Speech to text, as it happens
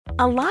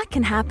A lot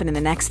can happen in the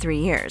next 3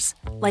 years.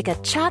 Like a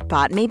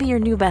chatbot may be your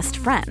new best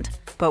friend.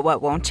 But what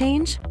won't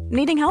change?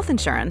 Needing health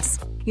insurance.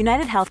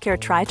 United Healthcare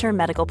Tri-Term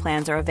Medical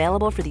Plans are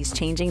available for these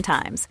changing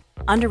times.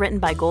 Underwritten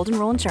by Golden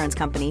Rule Insurance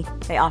Company,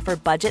 they offer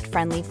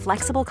budget-friendly,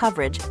 flexible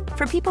coverage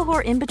for people who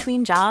are in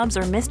between jobs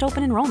or missed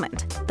open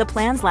enrollment. The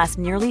plans last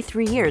nearly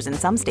 3 years in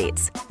some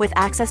states, with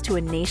access to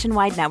a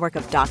nationwide network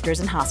of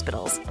doctors and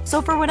hospitals.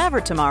 So for whatever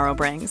tomorrow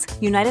brings,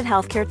 United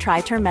Healthcare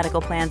Tri-Term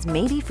Medical Plans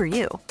may be for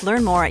you.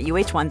 Learn more at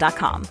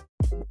uh1.com.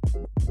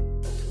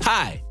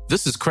 Hi,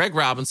 this is Craig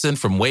Robinson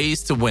from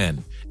Ways to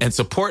Win, and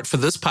support for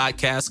this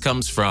podcast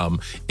comes from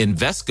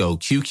Invesco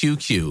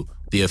QQQ,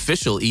 the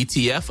official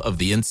ETF of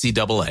the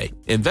NCAA.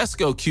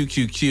 Invesco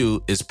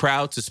QQQ is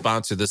proud to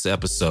sponsor this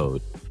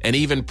episode, and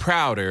even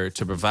prouder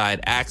to provide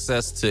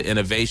access to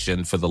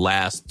innovation for the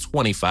last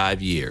 25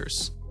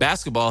 years.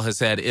 Basketball has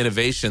had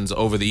innovations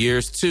over the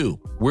years, too.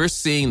 We're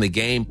seeing the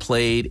game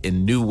played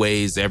in new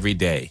ways every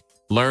day.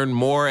 Learn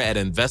more at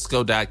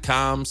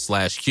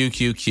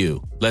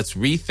Invesco.com/QQQ. Let's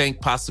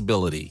rethink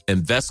possibility.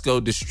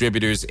 Invesco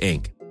Distributors,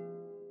 Inc.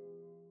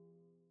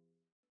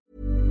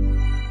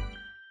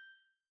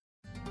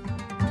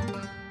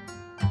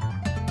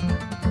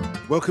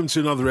 Welcome to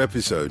another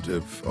episode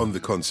of On the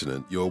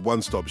Continent, your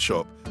one-stop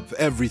shop for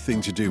everything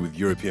to do with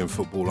European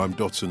football. I'm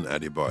Dotun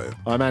Adebayo.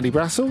 I'm Andy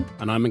Brassel.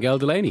 And I'm Miguel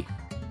Delaney.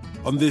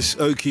 On this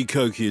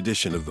okie-kokie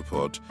edition of the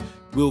pod,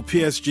 will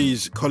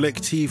PSG's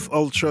Collectif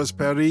Ultras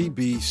Paris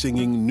be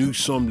singing Nous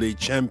sommes les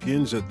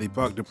champions at the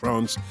Parc des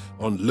Princes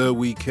on Le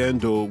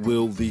Weekend, or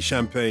will the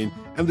champagne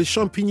and the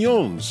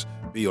champignons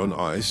be on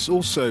ice?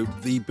 Also,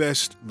 the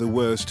best, the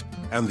worst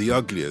and the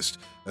ugliest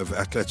of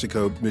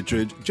Atletico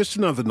Madrid. Just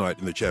another night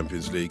in the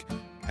Champions League,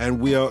 and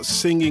we are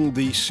singing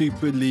the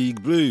Super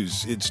League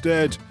blues. It's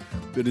dead,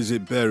 but is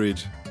it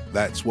buried?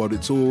 That's what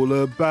it's all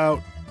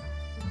about.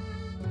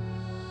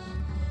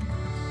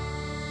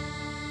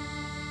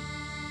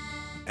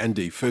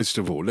 Andy, first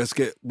of all, let's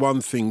get one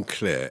thing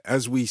clear.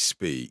 As we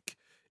speak,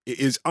 it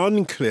is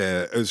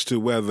unclear as to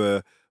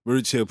whether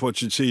Mauricio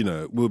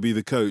Pochettino will be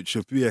the coach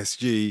of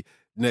PSG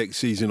next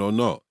season or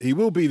not. He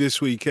will be this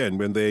weekend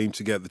when they aim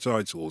to get the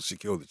title or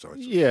secure the title.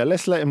 Yeah,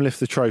 let's let him lift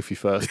the trophy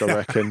first, I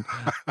reckon.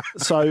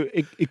 So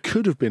it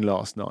could have been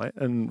last night,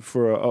 and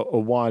for a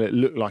while it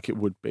looked like it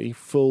would be.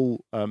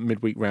 Full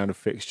midweek round of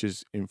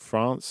fixtures in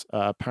France.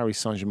 Paris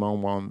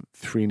Saint-Germain won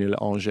 3-0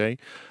 at Angers.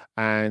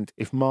 And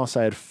if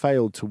Marseille had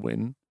failed to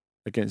win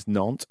against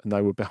Nantes, and they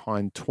were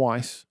behind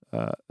twice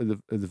at the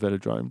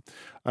Velodrome,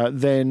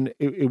 then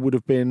it would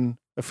have been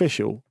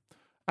official.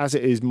 As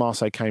it is,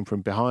 Marseille came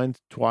from behind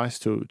twice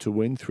to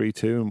win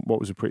 3-2 in what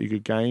was a pretty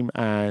good game,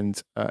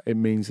 and it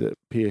means that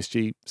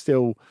PSG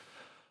still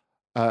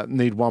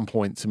need 1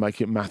 point to make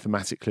it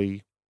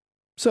mathematically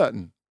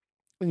certain.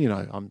 And, you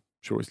know, I'm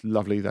sure it's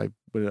lovely they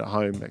win at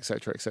home,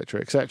 etc.,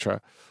 etc.,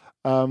 etc.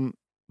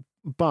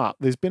 But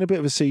there's been a bit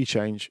of a sea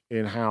change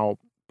in how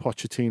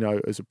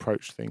Pochettino has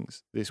approached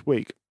things this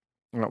week.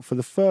 Now, for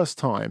the first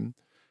time,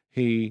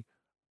 he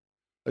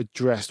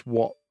addressed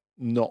what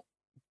not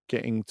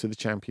getting through in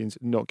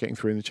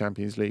the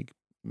Champions League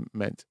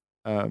meant.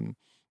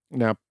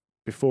 Now,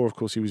 before, of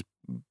course, he was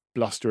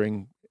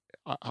blustering,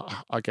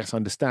 I guess,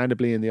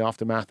 understandably, in the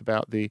aftermath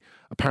about the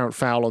apparent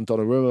foul on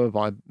Donnarumma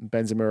by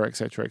Benzema,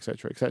 etc.,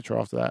 etc., etc.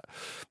 After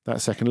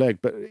that second leg,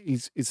 but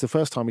it's the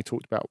first time he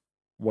talked about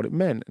what it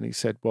meant, and he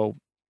said, "Well,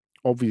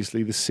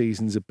 obviously, the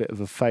season's a bit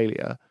of a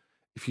failure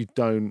if you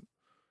don't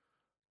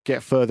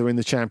get further in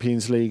the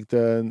Champions League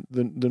than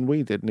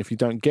we did, and if you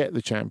don't get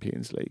the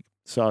Champions League."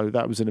 So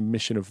that was an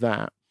admission of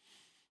that.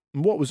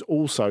 And what was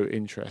also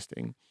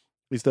interesting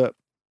is that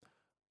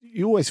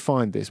you always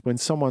find this when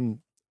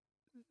someone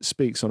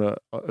speaks on a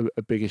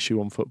big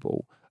issue on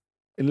football,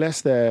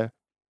 unless they're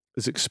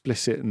as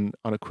explicit and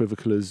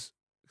unequivocal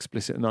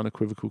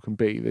can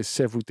be, there's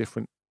several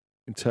different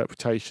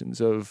interpretations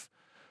of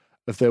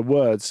their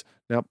words.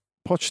 Now,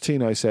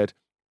 Pochettino said,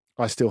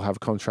 "I still have a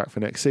contract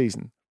for next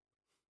season."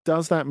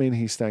 Does that mean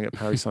he's staying at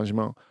Paris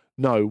Saint-Germain?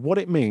 No. What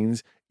it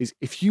means is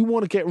if you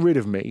want to get rid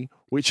of me,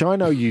 which I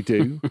know you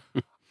do,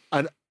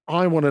 and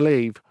I want to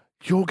leave,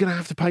 you're going to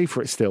have to pay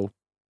for it still.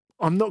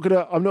 I'm not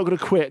gonna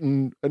quit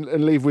and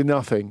leave with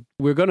nothing.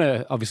 We're going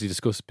to obviously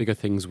discuss bigger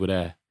things with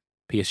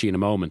PSG in a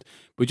moment,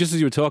 but just as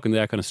you were talking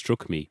there, kind of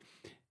struck me,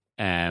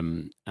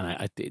 and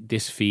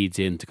this feeds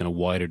into kind of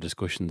wider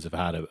discussions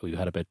we've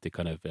had about the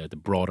kind of the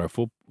broader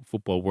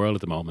football world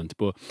at the moment.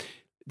 But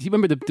do you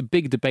remember the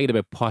big debate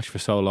about Poch for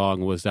so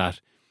long was that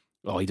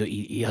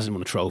he hasn't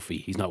won a trophy,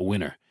 he's not a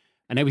winner,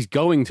 and now he's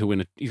going to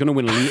win he's going to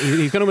win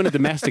a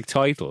domestic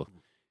title.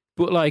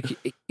 But like,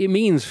 it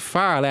means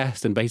far less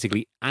than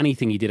basically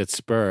anything he did at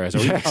Spurs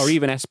or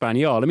even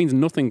Espanyol. It means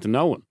nothing to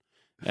no one.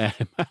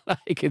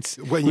 Like it's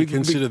when you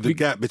consider the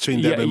gap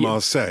between them and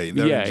Marseille,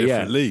 they're in a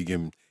different league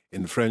in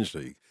the French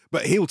league.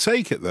 But he'll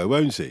take it though,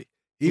 won't he?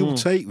 He'll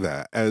take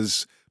that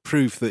as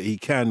proof that he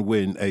can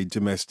win a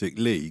domestic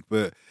league.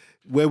 But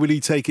where will he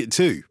take it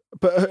to?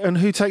 And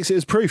who takes it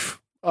as proof?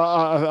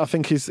 I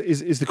think is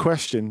the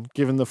question,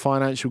 given the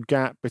financial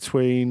gap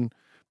between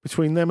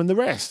between them and the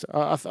rest.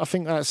 I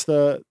think that's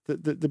the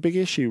big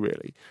issue,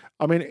 really.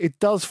 I mean, it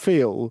does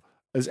feel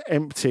as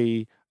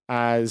empty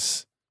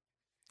as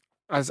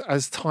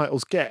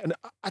titles get. And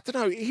I don't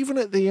know, even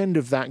at the end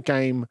of that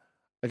game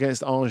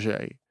against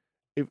Angers,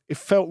 it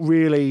felt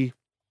really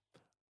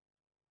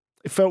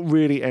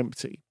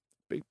empty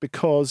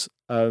because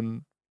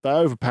they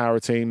overpower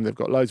a team. They've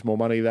got loads more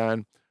money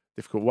than,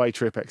 difficult away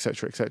trip,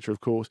 etc.,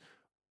 of course.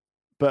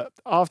 But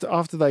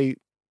after they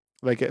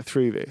get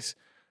through this,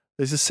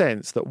 there's a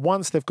sense that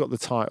once they've got the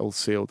title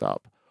sealed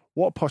up,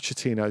 what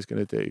Pochettino is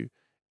going to do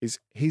is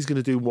he's going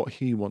to do what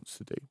he wants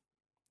to do.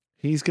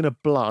 He's going to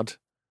blood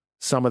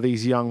some of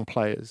these young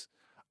players,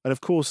 and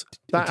of course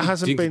that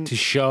hasn't been to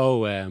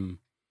show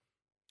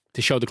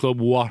the club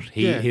what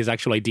his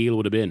actual ideal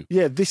would have been.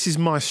 Yeah, this is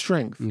my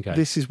strength. Okay.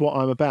 This is what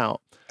I'm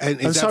about. And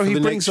is that so for the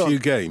next few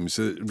games,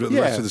 the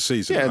rest of the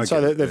season? Yeah, and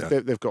so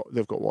they've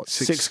got what,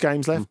 six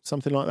games left,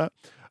 something like that.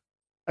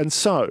 And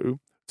so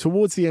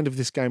towards the end of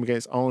this game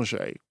against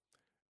Angers,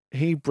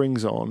 he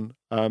brings on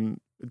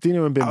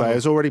Dino Mbimbe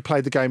has already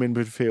played the game in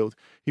midfield.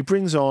 He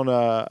brings on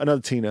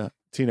another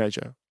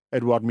teenager,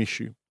 Edouard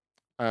Michou.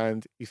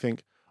 And you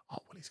think,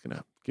 he's going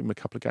to give him a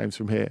couple of games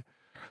from here.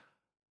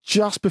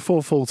 Just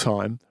before full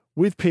time,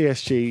 with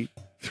PSG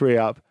 3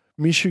 up,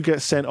 Michou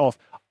gets sent off.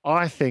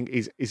 I think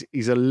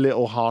is a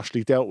little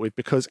harshly dealt with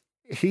because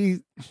he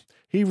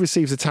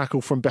receives a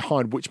tackle from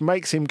behind, which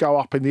makes him go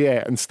up in the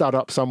air and stud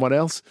up someone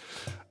else.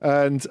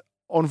 And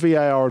on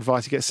VAR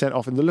advice, he gets sent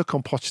off. And the look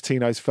on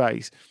Pochettino's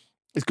face,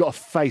 he's got a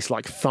face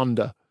like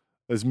thunder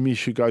as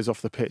Michou goes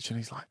off the pitch. And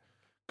he's like,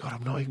 God,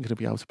 I'm not even going to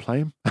be able to play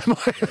him.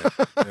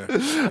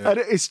 And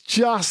it's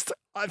just,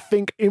 I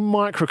think, in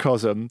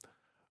microcosm,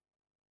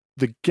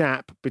 the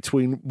gap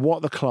between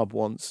what the club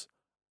wants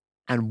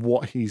and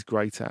what he's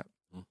great at.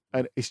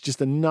 And it's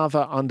just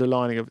another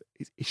underlining of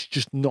it's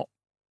just not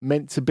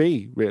meant to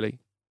be, really.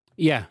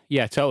 Yeah,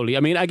 totally.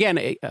 I mean, again,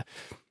 I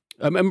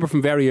remember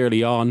from very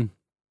early on,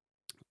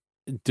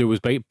 there was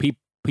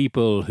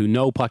people who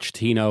know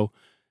Pochettino,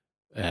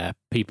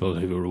 people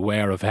who are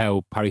aware of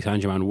how Paris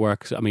Saint-Germain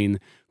works. I mean,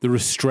 the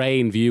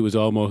restrained view is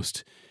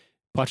almost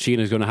Pochettino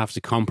is going to have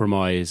to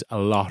compromise a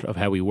lot of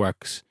how he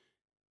works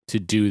to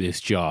do this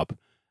job.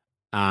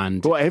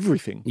 And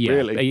everything,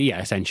 really.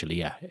 Yeah,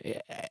 essentially,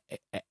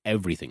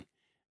 everything.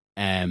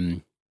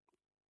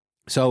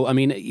 So, I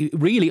mean,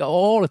 really,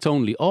 all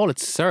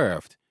it's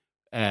served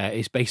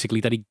is basically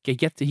that he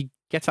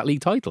gets that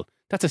league title.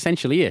 That's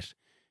essentially it.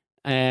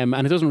 And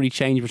it doesn't really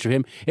change much for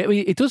him.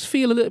 It does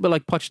feel a little bit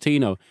like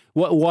Pochettino,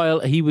 while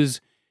he was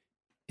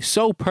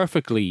so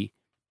perfectly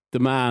the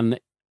man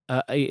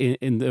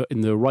in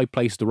the right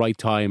place at the right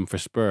time for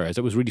Spurs.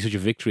 It was really such a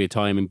victory at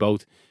time in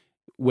both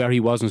where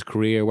he was in his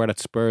career, where that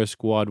Spurs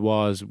squad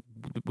was,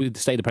 with the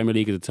state of the Premier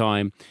League at the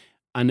time,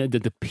 and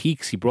the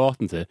peaks he brought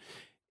them to.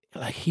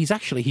 Like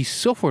he's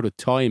suffered with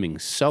timing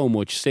so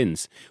much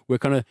since, where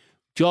kind of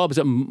jobs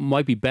that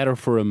might be better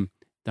for him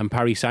than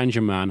Paris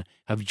Saint-Germain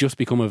have just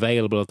become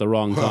available at the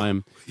wrong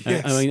time.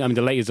 Yes. I mean,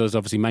 the latest is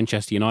obviously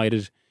Manchester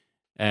United,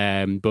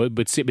 but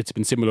it's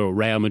been similar with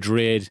Real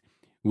Madrid,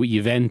 with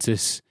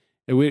Juventus,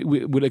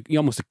 with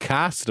almost a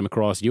cast of them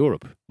across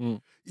Europe.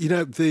 You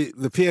know, the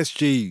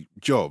PSG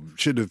job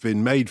should have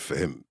been made for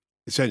him,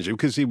 essentially,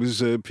 because he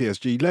was a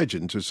PSG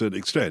legend to a certain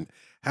extent.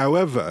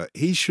 However,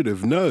 he should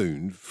have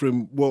known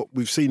from what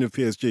we've seen of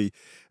PSG,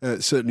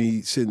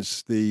 certainly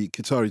since the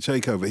Qatari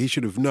takeover, he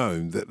should have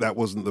known that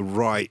wasn't the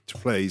right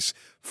place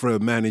for a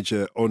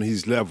manager on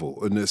his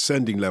level, an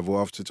ascending level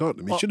after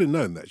Tottenham. He should have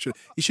known that.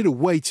 He should have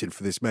waited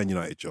for this Man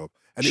United job.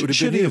 And it would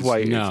have been his.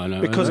 Waited? No.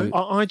 Because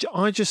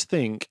I just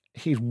think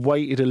he's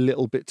waited a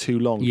little bit too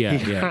long. He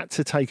had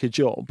to take a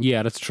job.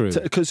 Yeah, that's true.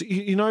 Because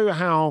you know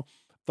how,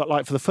 that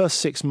like for the first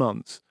 6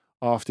 months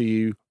after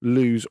you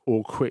lose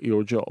or quit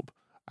your job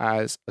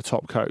as a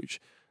top coach,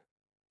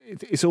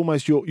 it's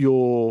almost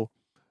your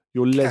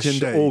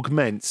legend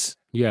augments.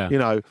 Yeah. You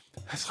know,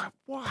 it's like,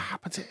 what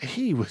happened to him?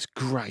 He was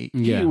great.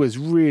 Yeah. He was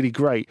really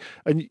great.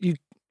 And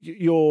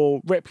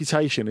your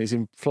reputation is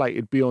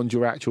inflated beyond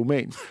your actual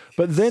means.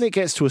 But then it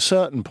gets to a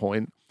certain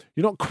point,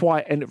 you're not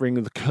quite entering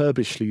the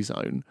Kirbishley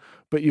zone,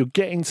 but you're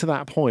getting to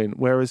that point,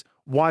 whereas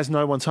why is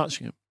no one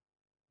touching him?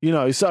 You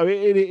know, so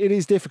it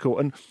is difficult.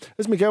 And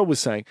as Miguel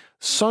was saying,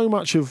 so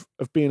much of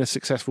being a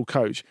successful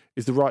coach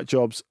is the right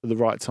jobs at the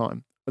right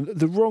time. And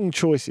the wrong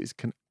choices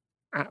can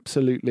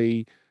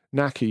absolutely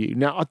knacker you.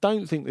 Now, I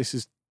don't think this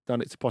has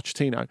done it to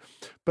Pochettino,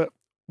 but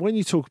when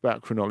you talk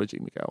about chronology,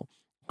 Miguel,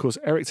 of course,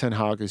 Erik ten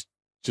Hag has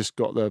just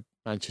got the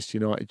Manchester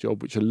United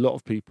job, which a lot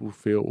of people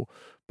feel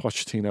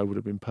Pochettino would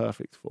have been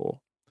perfect for.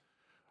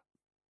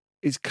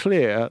 It's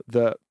clear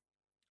that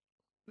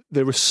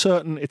there are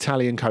certain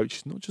Italian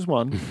coaches, not just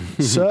one,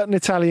 certain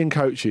Italian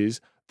coaches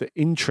that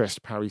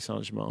interest Paris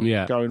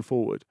Saint-Germain going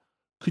forward.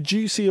 Could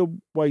you see a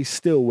way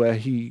still where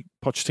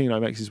Pochettino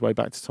makes his way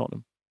back to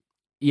Tottenham?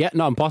 Yeah,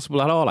 not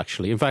impossible at all,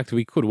 actually. In fact,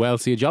 we could well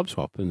see a job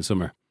swap in the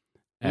summer.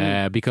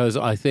 Because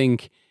I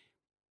think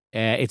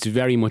it's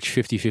very much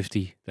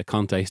 50-50 that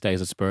Conte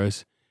stays at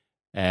Spurs.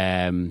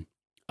 Even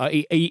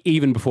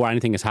before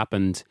anything has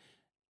happened,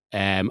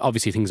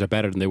 Obviously, things are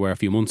better than they were a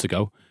few months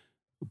ago,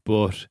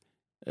 but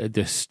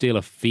there's still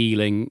a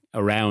feeling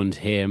around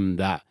him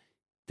that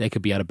they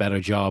could be at a better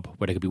job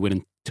where they could be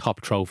winning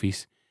top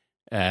trophies.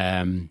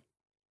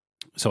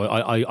 So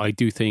I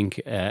do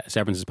think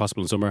severance is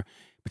possible in summer,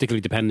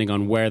 particularly depending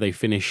on where they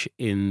finish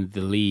in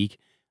the league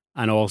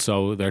and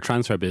also their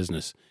transfer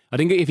business. I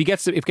think if he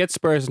gets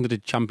Spurs into the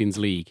Champions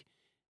League,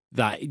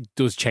 that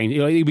does change.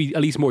 It'll be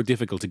at least more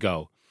difficult to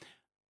go.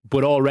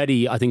 But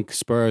already, I think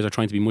Spurs are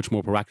trying to be much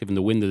more proactive in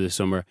the window this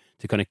summer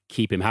to kind of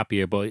keep him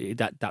happier. But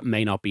that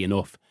may not be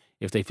enough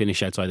if they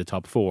finish outside the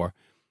top four.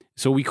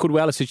 So we could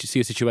well see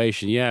a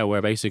situation,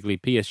 where basically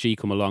PSG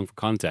come along for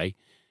Conte.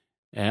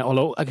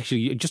 Although,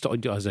 actually, just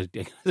as a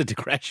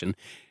digression,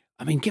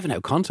 I mean, given how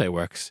Conte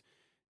works,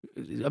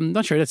 I'm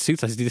not sure that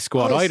suits the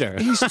squad either.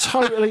 He's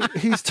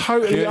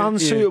totally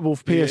unsuitable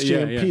for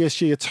PSG, and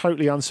PSG are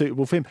totally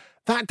unsuitable for him.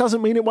 That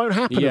doesn't mean it won't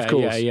happen, of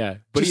course.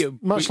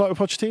 But much like with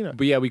Pochettino.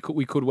 But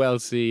we could well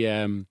see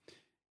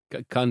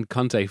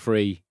Conte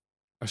free,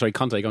 or sorry,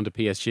 Conte going to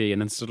PSG, and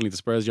then suddenly the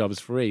Spurs job is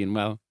free, and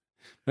well,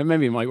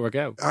 maybe it might work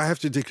out. I have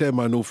to declare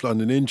my North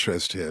London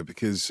interest here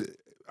because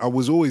I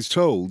was always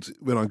told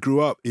when I grew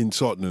up in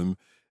Tottenham,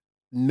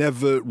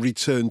 never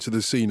return to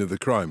the scene of the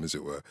crime, as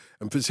it were,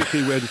 and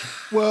particularly when,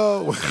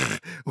 well,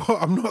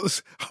 I'm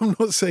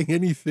not saying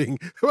anything.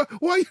 Why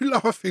are you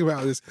laughing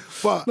about this?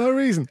 But no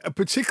reason.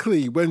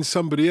 Particularly when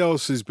somebody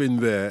else has been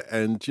there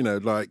and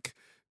like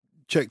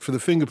checked for the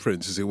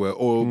fingerprints, as it were,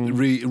 or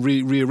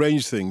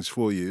rearranged things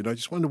for you. And I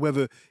just wonder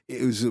whether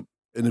it was an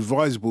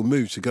advisable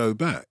move to go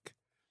back.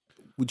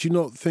 Would you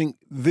not think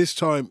this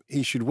time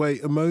he should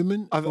wait a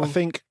moment? I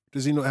think.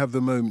 Does he not have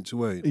the moment to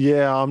wait?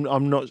 Yeah,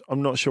 I'm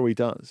not sure he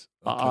does.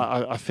 Okay.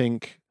 I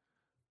think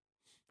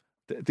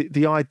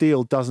the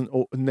ideal doesn't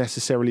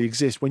necessarily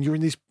exist when you're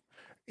in this.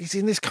 He's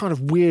in this kind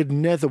of weird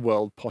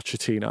netherworld,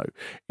 Pochettino,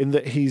 in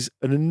that he's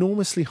an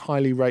enormously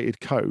highly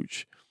rated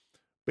coach,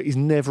 but he's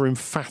never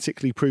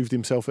emphatically proved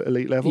himself at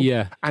elite level.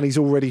 Yeah, and he's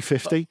already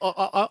 50.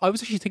 I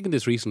was actually thinking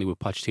this recently with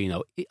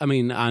Pochettino. I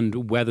mean,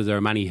 and whether there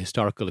are many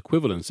historical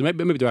equivalents. So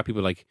maybe there are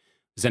people like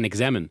Zdeněk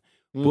Zeman.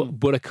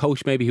 But a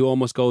coach maybe who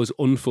almost goes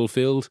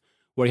unfulfilled,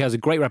 where he has a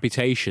great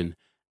reputation,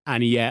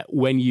 and yet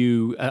when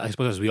you, I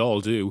suppose as we all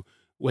do,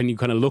 when you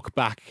kind of look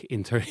back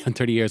in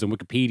 30 years on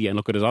Wikipedia and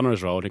look at his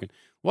honours roll, thinking,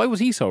 why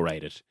was he so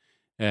rated?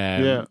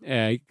 Can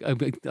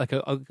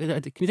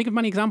you think of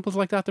many examples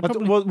like that?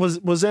 Was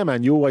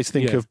Zeman? You always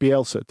think of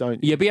Bielsa,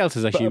 don't you? Yeah,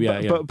 Bielsa's actually,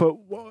 But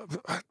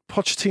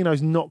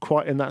Pochettino's not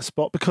quite in that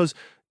spot because,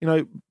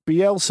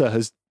 Bielsa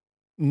has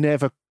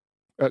never,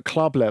 at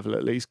club level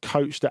at least,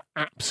 coached at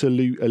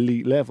absolute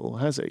elite level,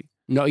 has he?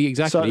 No,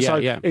 exactly. So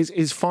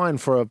it's fine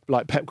for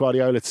like Pep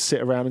Guardiola to sit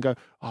around and go,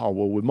 oh,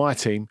 well, with my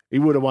team, he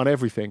would have won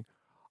everything.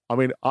 I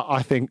mean,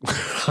 I think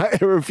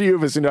there are a few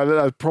of us who know that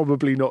that's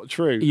probably not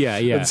true. Yeah.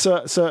 And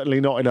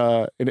certainly not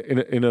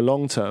in a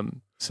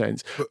long-term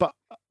sense. But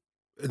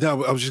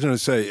no, I was just going to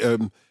say,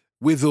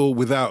 with or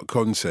without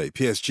Conte,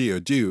 PSG are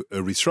due a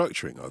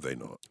restructuring, are they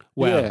not?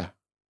 Well, yeah.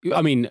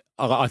 I mean,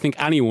 I think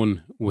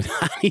anyone with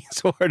any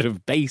sort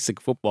of basic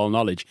football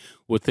knowledge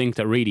would think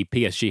that really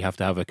PSG have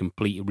to have a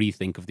complete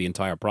rethink of the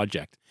entire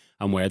project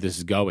and where this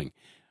is going.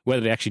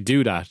 Whether they actually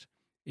do that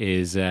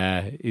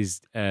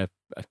I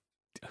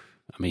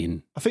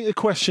mean, I think the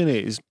question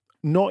is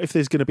not if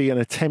there's going to be an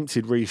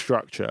attempted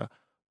restructure,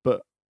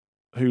 but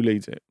who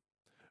leads it.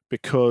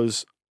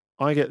 Because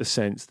I get the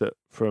sense that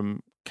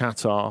from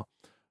Qatar,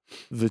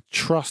 the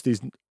trust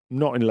is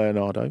not in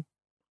Leonardo.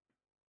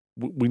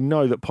 We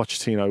know that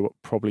Pochettino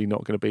probably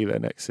not going to be there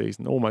next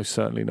season, almost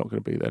certainly not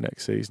going to be there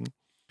next season.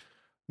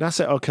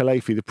 Nasser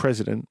Al-Khelaifi, the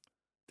president,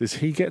 does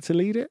he get to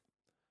lead it?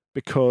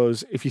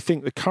 Because if you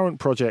think the current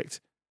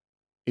project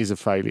is a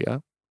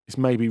failure, it's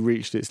maybe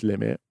reached its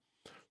limit,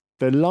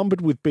 they're lumbered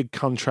with big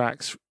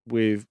contracts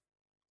with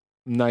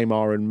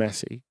Neymar and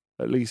Messi,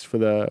 at least for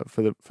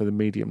the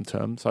medium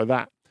term. So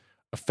that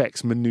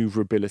affects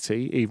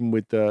manoeuvrability, even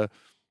with the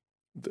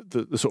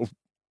sort of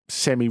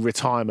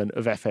semi-retirement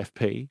of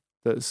FFP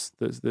that's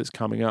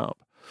coming up.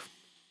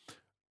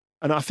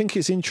 And I think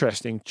it's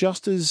interesting,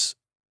 just as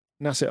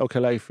Nasser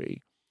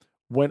Al-Khelaifi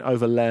went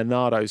over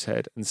Leonardo's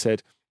head and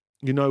said,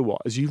 you know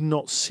what, as you've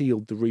not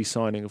sealed the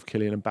re-signing of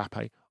Kylian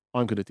Mbappe,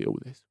 I'm going to deal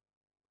with this.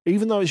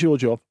 Even though it's your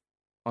job,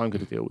 I'm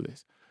going to deal with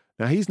this.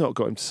 Now, he's not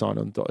got him to sign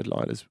on the dotted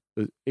line as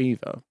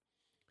either.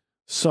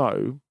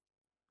 So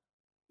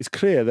it's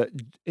clear that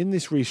in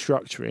this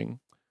restructuring,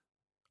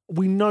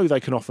 we know they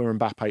can offer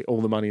Mbappe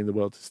all the money in the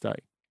world to stay.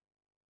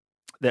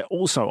 They're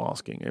also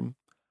asking him,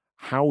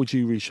 how would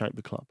you reshape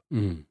the club?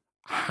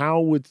 How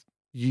would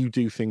you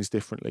do things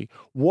differently?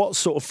 What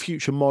sort of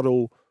future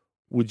model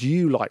would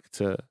you like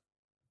to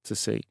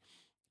see?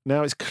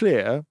 Now, it's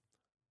clear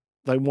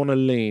they want to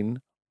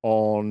lean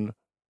on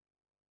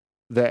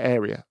their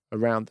area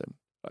around them.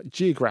 Like,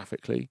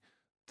 geographically,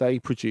 they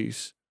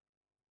produce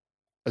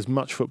as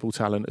much football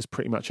talent as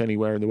pretty much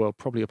anywhere in the world,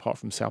 probably apart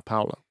from Sao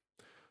Paulo.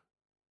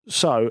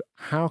 So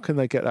how can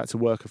they get that to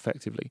work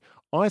effectively?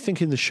 I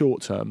think in the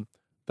short term,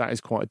 that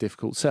is quite a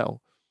difficult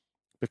sell,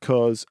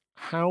 because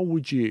how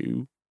would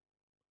you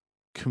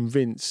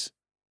convince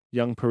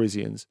young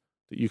Parisians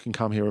that you can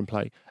come here and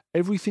play.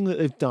 Everything that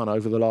they've done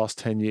over the last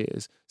 10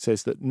 years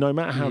says that no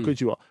matter how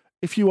good you are,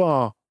 if you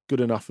are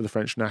good enough for the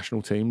French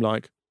national team,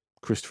 like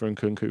Christopher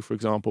Nkunku, for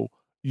example,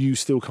 you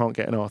still can't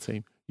get in our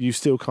team. You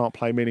still can't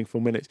play meaningful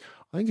minutes.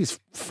 I think it's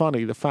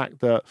funny, the fact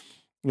that,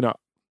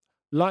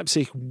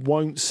 Leipzig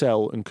won't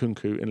sell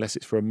Nkunku unless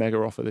it's for a mega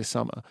offer this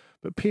summer.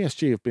 But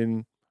PSG have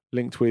been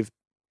linked with,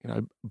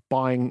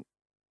 buying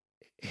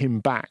him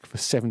back for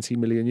 70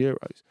 million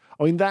euros.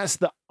 I mean, that's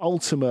the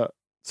ultimate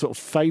sort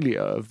of failure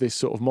of this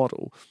sort of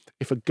model.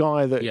 If a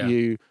guy that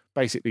you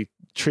basically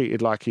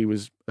treated like he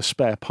was a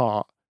spare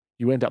part,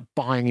 you end up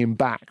buying him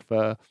back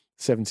for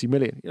 70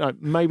 million.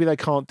 Maybe they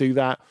can't do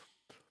that.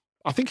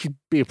 I think he'd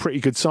be a pretty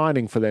good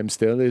signing for them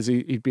still.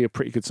 He'd be a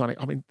pretty good signing.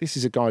 I mean, this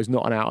is a guy who's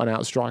not an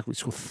out-and-out striker. He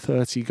scored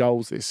 30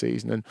 goals this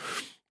season and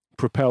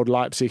propelled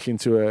Leipzig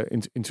into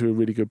a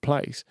really good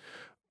place.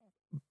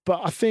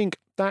 But I think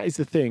that is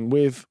the thing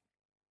with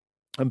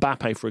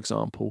Mbappe, for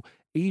example.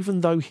 Even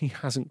though he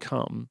hasn't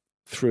come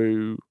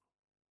through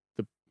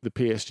the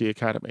PSG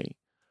academy,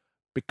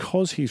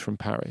 because he's from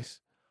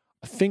Paris,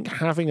 I think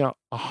having a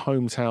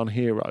hometown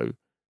hero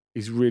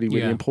is really,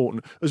 really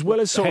important, as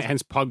well as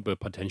hence Pogba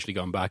potentially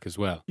going back as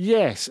well.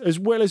 Yes, as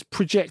well as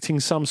projecting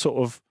some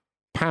sort of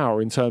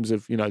power in terms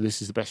of,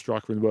 this is the best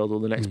striker in the world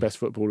or the next best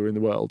footballer in the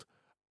world,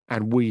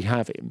 and we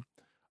have him.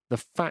 The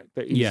fact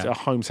that he's a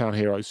hometown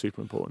hero is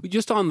super important. But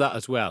just on that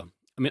as well,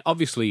 I mean,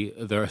 obviously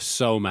there are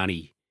so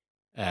many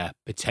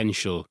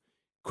potential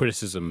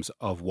criticisms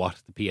of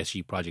what the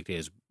PSG project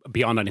is,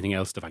 beyond anything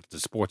else, the fact it's a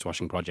sports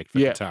washing project for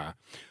Qatar.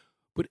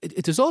 But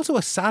there's also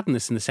a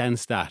sadness in the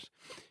sense that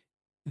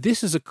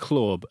this is a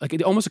club,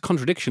 almost a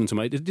contradiction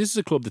to this is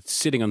a club that's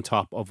sitting on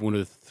top of one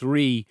of the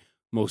three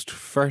most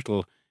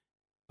fertile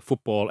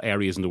football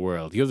areas in the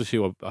world. The other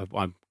two,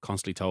 I'm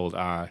constantly told,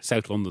 are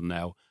South London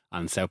now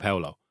and Sao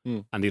Paulo.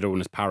 And the other one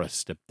is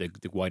Paris, the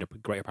wider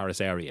Greater Paris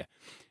area.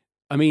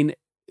 I mean,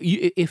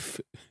 if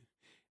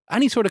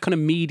any sort of kind of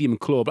medium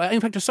club,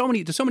 in fact, there's so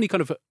many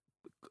kind of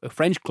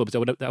French clubs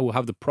that will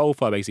have the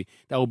profile, basically,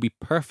 that will be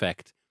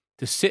perfect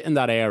to sit in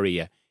that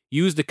area,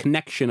 use the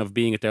connection of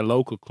being at their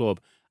local club,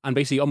 and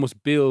basically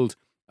almost build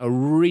a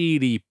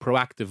really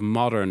proactive,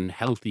 modern,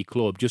 healthy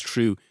club just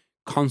through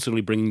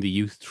constantly bringing the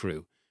youth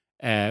through.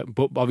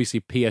 But obviously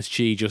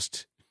PSG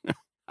just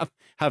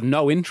have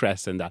no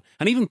interest in that.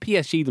 And even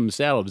PSG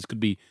themselves could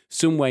be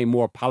some way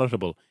more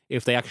palatable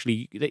if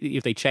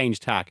they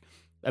change tack.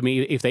 I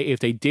mean, if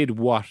they did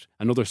what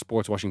another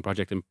sports washing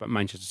project in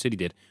Manchester City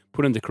did,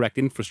 put in the correct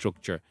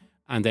infrastructure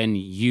and then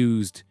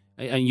used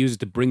it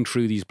to bring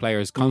through these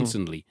players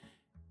constantly.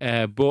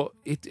 But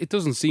it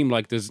doesn't seem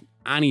like there's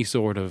any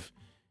sort of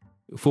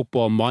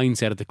football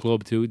mindset at the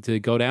club to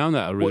go down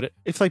that route. Well,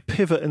 if they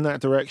pivot in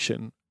that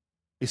direction,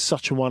 it's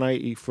such a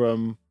 180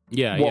 from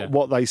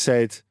what they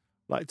said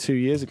like 2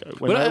 years ago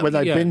when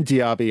they binned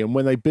Diaby and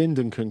when they binned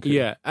Nkunku.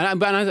 Yeah,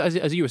 and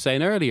as you were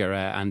saying earlier,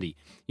 Andy,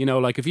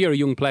 like if you're a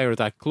young player at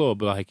that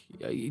club, like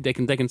they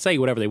can say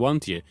whatever they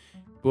want to you,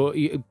 but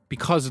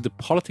because of the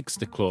politics of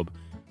the club,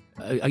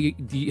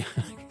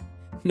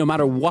 no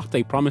matter what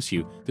they promise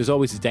you, there's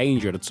always a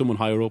danger that someone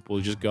higher up will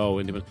just go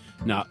and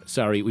no,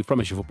 sorry, we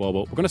promised you football,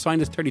 but we're going to sign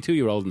this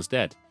 32-year-old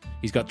instead.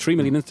 He's got 3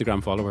 million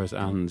Instagram followers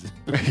and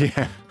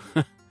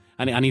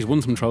and he's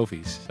won some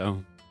trophies.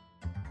 So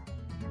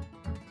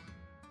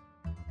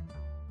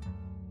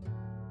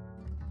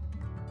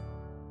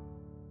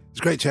it's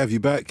great to have you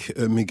back,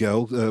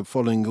 Miguel,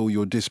 following all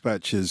your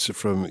dispatches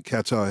from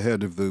Qatar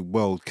ahead of the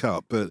World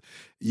Cup. But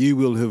you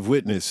will have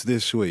witnessed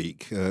this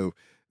week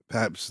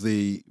perhaps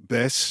the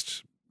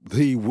best,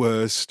 the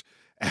worst,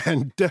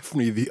 and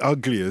definitely the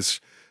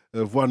ugliest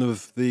of one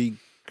of the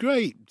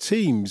great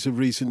teams of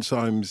recent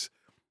times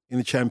in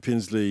the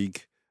Champions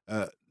League,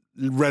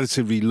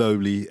 relatively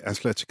lowly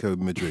Atletico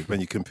Madrid, when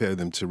you compare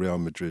them to Real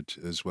Madrid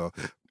as well.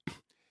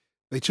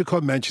 They took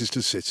on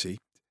Manchester City,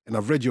 and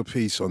I've read your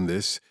piece on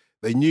this.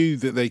 They knew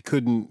that they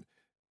couldn't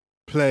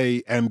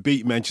play and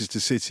beat Manchester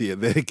City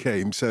at their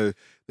game, so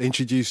they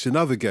introduced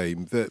another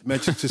game that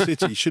Manchester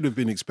City should have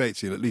been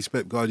expecting, at least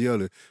Pep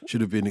Guardiola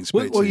should have been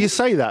expecting. Well, you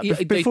say that,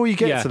 but before you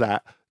get to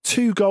that,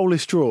 2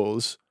 goalless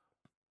draws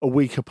a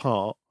week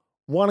apart,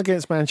 one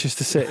against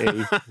Manchester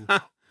City,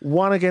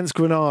 one against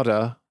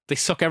Granada. They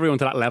suck everyone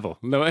to that level.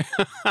 No,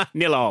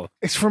 0-0.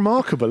 It's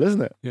remarkable,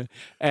 isn't it?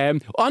 Yeah.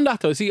 On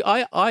that though, see,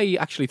 I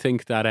actually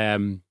think that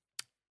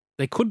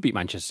they could beat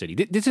Manchester City.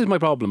 This is my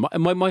problem.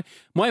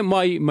 My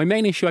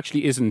main issue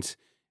actually isn't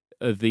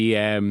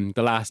the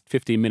last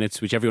 15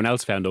 minutes, which everyone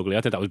else found ugly.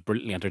 I thought that was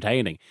brilliantly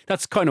entertaining.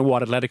 That's kind of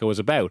what Atletico was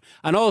about.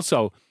 And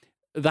also,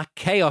 that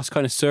chaos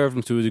kind of served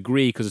them to a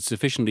degree because it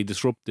sufficiently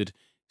disrupted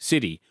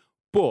City.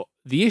 But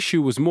the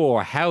issue was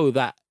more how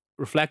that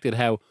reflected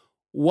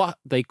what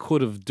they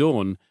could have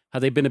done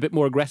had they been a bit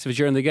more aggressive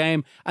during the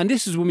game. And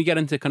this is when we get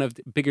into kind of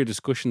bigger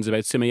discussions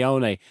about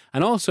Simeone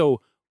and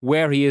also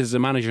where he is as a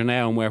manager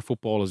now and where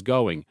football is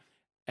going.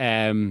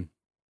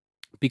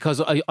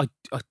 Because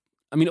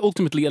I mean,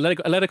 ultimately,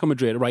 Atletico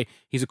Madrid, right,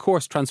 he's of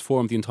course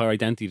transformed the entire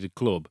identity of the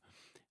club.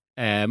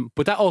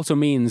 But that also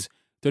means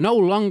they're no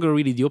longer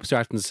really the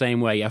upstart in the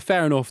same way. Yeah,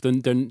 fair enough. They're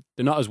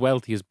not as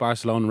wealthy as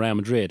Barcelona and Real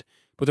Madrid,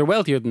 but they're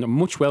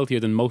much wealthier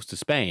than most of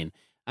Spain,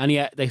 and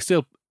yet they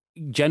still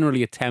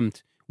generally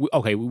attempt.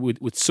 Okay,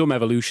 with some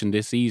evolution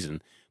this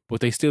season,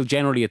 but they still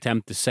generally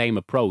attempt the same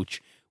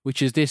approach,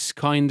 which is this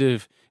kind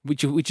of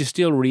which is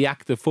still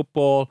reactive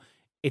football.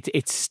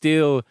 It's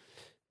still,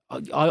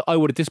 I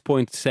would at this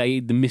point say,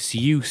 the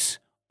misuse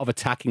of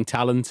attacking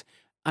talent,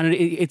 and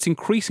it's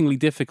increasingly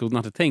difficult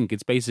not to think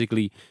it's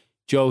basically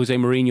Jose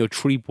Mourinho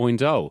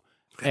 3.0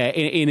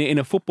 in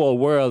a football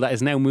world that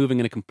is now moving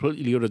in a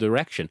completely other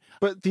direction.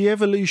 But the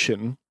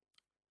evolution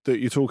that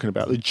you're talking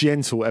about, the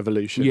gentle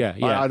evolution. Yeah.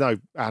 I know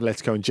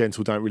Atletico and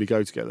gentle don't really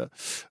go together.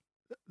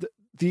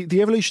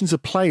 The evolutions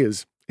of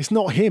players. It's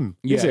not him,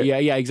 is it?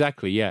 Yeah,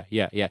 exactly. Yeah.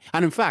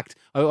 And in fact,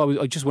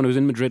 I just when I was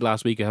in Madrid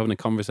last week, having a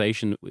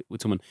conversation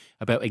with someone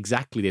about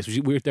exactly this.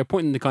 They're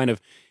pointing to kind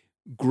of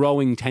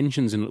growing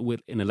tensions in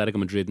Atletico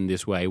Madrid in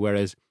this way.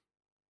 Whereas,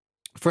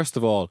 first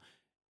of all,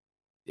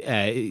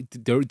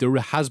 there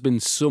has been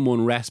some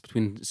unrest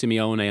between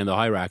Simeone and the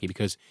hierarchy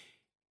because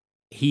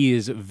he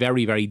is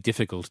very, very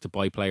difficult to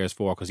buy players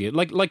for, because he,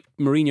 like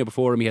Mourinho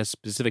before him, he has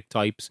specific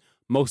types.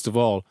 Most of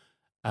all,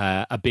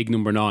 a big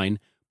number 9.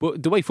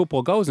 But the way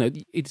football goes now,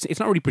 it's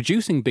not really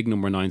producing big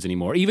number 9s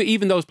anymore.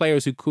 Even those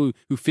players who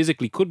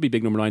physically could be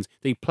big number 9s,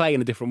 they play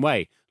in a different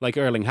way, like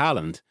Erling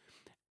Haaland.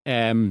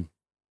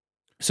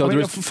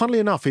 So, funnily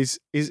enough, his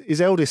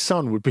eldest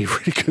son would be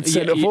really good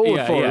centre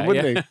forward for him,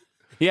 wouldn't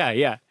he?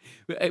 Yeah.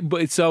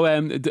 But so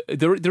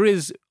there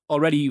is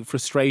already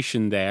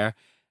frustration there,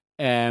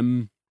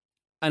 and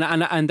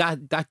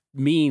that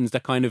means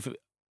that kind of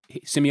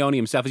Simeone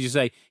himself, as you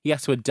say, he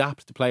has to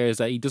adapt to players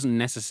that he doesn't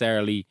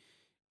necessarily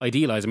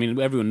idealise. I mean,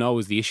 everyone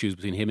knows the issues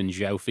between him and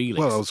João Felix.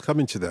 Well, I was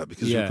coming to that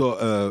because we've got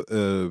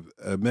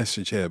a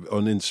message here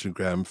on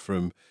Instagram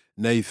from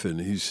Nathan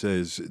who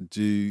says,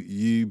 do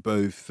you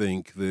both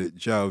think that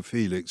João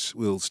Felix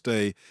will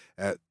stay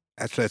at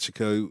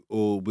Atletico,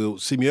 or will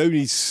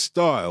Simeone's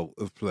style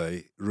of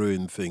play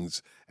ruin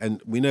things?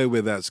 And we know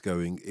where that's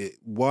going.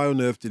 Why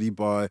on earth did he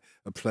buy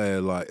a player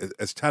like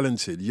as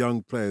talented,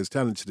 young player as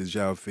talented as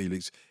João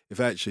Felix, if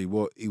actually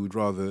what he would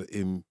rather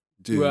him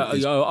do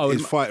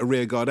is fight a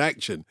rearguard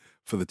action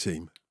for the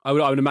team? I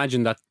would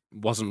imagine that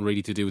wasn't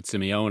really to do with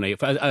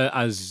Simeone,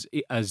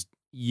 as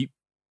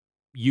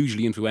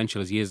hugely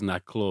influential as he is in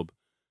that club,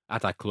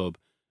 at that club.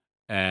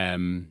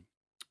 And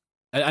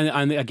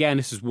again,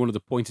 this is one of the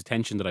points of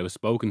tension that I was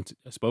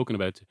spoken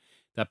about.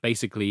 That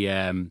basically,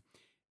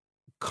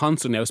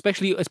 constant now,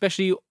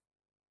 especially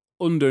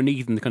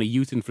underneath in the kind of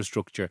youth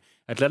infrastructure,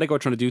 Atletico are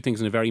trying to do things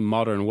in a very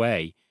modern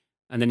way,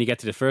 and then you get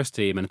to the first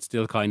team, and it's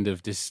still kind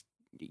of this,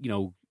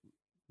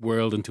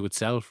 world unto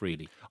itself,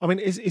 really. I mean,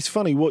 it's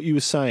funny what you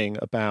were saying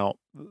about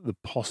the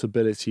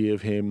possibility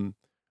of him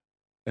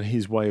and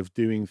his way of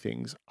doing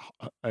things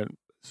and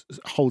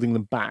holding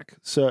them back,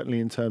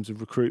 certainly in terms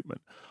of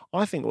recruitment.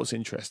 I think what's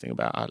interesting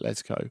about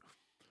Atletico,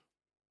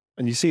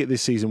 and you see it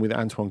this season with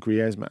Antoine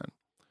Griezmann,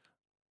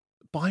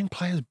 buying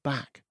players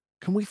back.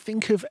 Can we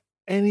think of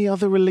any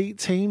other elite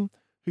team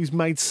who's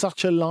made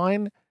such a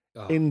line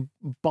in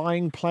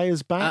buying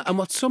players back? And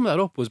what summed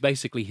that up was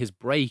basically his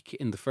break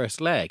in the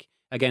first leg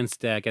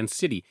against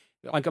City.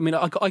 I couldn't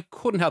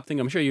help thinking,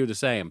 I'm sure you're the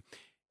same.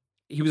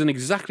 He was in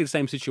exactly the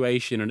same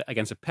situation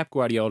against a Pep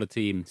Guardiola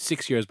team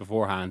 6 years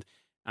beforehand,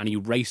 and he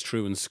raced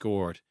through and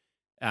scored.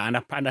 And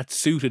that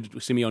suited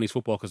Simeone's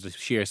football because of the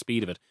sheer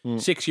speed of it.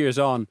 6 years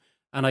on,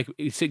 and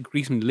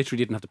Griezmann literally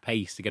didn't have the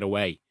pace to get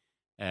away.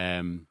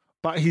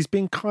 But he's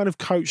been kind of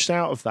coached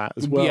out of that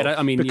as well.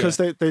 Yeah, because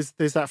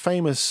there's that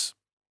famous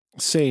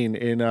scene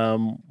in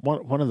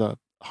one of the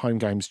home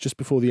games just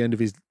before the end of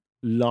his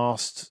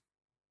last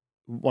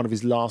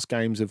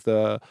games of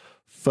the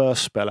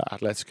first spell at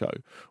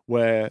Atletico,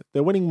 where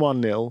they're winning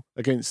 1-0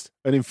 against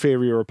an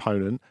inferior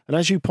opponent. And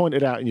as you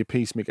pointed out in your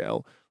piece,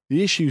 Miguel,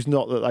 the issue's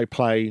not that they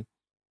play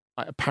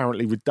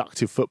apparently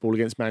reductive football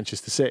against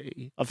Manchester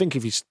City. I think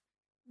if you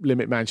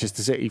limit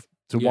Manchester City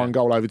to one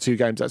goal over 2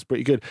 games, that's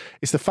pretty good.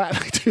 It's the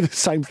fact they do the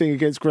same thing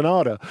against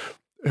Granada,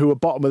 who are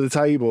bottom of the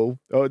table,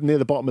 or near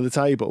the bottom of the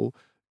table,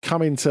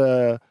 come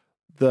into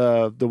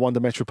the Wanda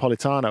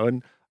Metropolitano,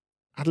 and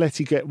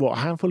Atleti get a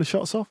handful of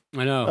shots off.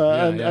 I know,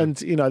 and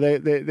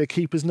their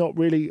keeper's not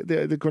really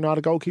the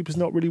Granada goalkeeper's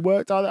not really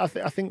worked either.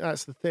 I think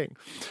that's the thing.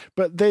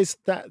 But there's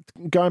that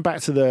going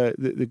back to the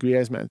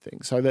Griezmann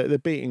thing. So they're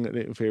beating an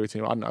inferior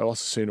team. I don't know,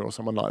 Osasuna or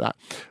someone like that,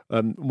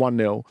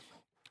 1-0,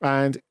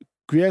 and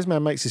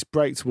Griezmann makes this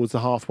break towards the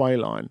halfway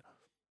line,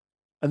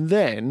 and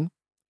then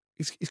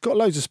he's got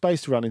loads of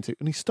space to run into,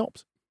 and he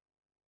stops.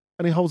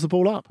 And he holds the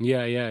ball up.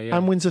 Yeah.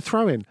 And wins a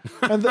throw-in.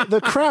 And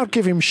the crowd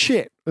give him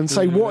shit and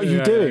say, what are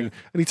you doing?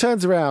 And he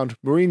turns around,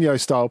 Mourinho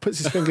style, puts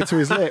his finger to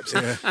his lips.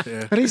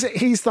 And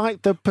he's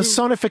like the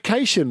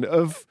personification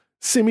of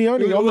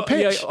Simeone on the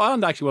pitch. Yeah,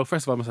 and actually,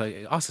 first of all, I must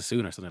say,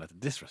 Osasuna or something like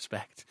that.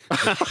 Disrespect.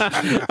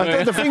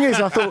 The thing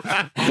is, I thought,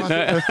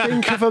 I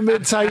think of a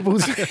mid-table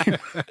team.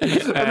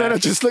 And then I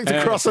just looked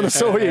across and I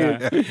saw you.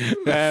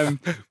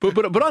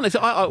 But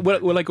honestly,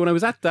 like when I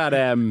was at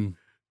that...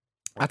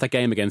 at that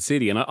game against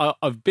City, and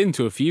I've been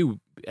to a few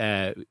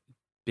big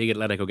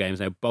Atletico games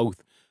now,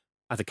 both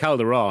at the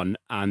Calderon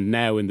and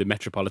now in the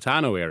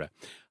Metropolitano era.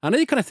 And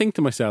I kind of think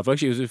to myself,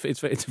 actually,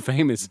 it's a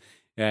famous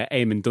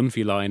Eamon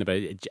Dunphy line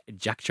about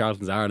Jack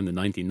Charlton's Ireland in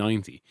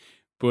 1990.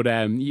 But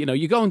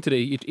you go into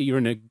you're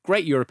in a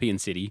great European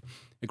city,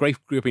 a great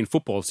European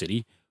football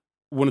city,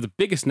 one of the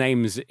biggest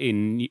names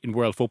in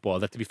world football.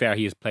 That, to be fair,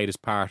 he has played his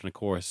part in, of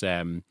course,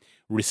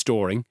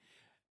 restoring.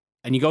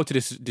 And you go to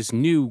this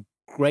new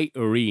great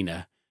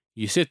arena.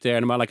 You sit there,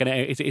 and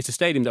it's a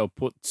stadium that will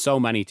put so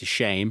many to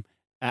shame.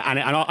 And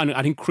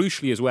I think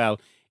crucially as well,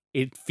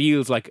 it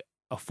feels like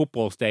a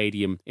football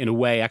stadium in a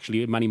way.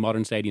 Actually, many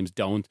modern stadiums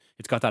don't.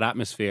 It's got that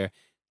atmosphere.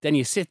 Then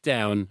you sit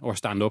down or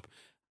stand up,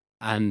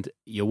 and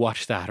you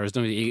watch that,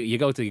 or you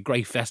go to a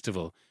great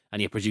festival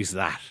and you produce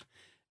that.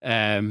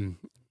 And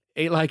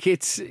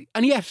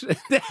yet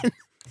then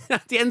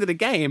at the end of the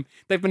game,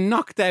 they've been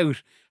knocked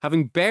out,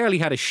 having barely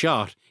had a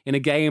shot in a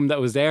game that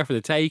was there for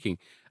the taking,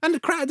 and the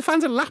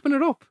fans are lapping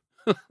it up.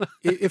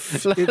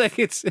 It's like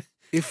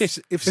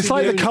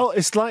the cult.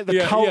 It's like the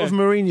cult of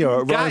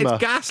Mourinho at Roma.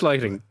 It's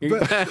gaslighting.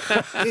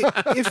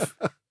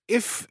 But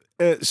if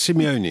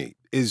Simeone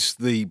is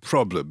the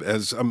problem,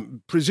 as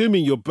I'm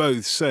presuming you're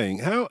both saying,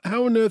 how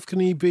on earth can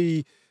he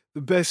be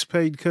the best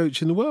paid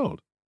coach in the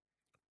world?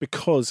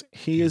 Because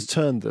he has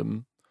turned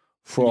them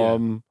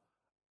from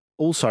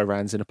also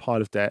rans in a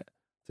pile of debt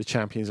to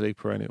Champions League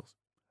perennials,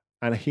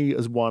 and he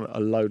has won a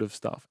load of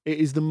stuff. It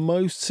is the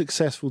most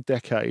successful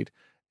decade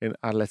in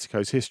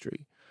Atletico's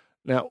history.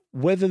 Now,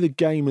 whether the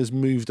game has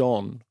moved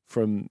on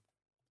from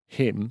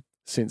him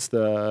since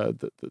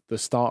the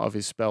start of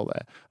his spell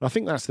there, and I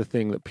think that's the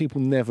thing, that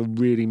people never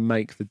really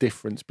make the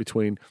difference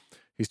between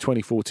his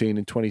 2014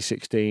 and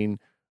 2016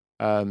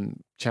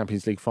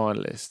 Champions League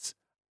finalists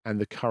and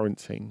the current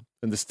team,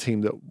 and this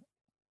team that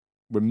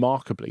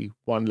remarkably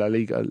won La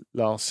Liga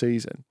last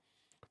season.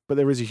 But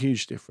there is a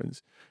huge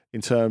difference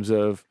in terms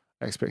of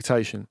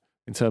expectation,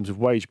 in terms of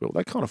wage bill.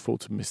 They can't afford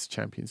to miss the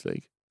Champions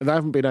League. And they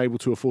haven't been able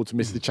to afford to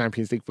miss the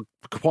Champions League for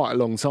quite a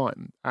long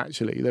time,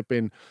 actually. They've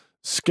been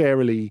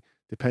scarily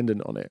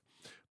dependent on it.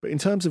 But in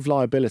terms of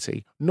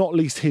liability, not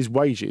least his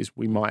wages,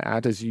 we might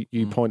add, as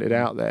you pointed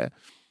out there,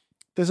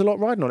 there's a lot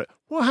riding on it.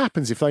 What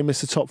happens if they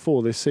miss the top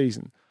four this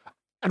season?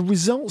 And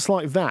results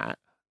like that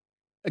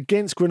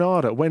against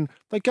Granada, when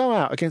they go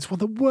out against one of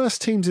the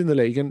worst teams in the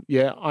league, and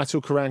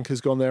Aitor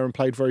Karanka's gone there and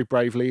played very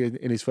bravely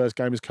in his first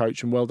game as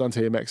coach, and well done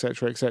to him,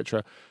 etc.,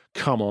 etc.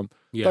 Come on.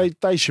 Yeah.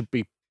 They should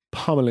be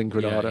pummeling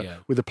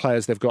Granada with the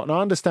players they've got. And I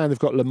understand they've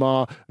got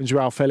Lamar and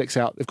Joao Felix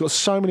out. They've got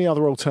so many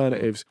other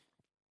alternatives,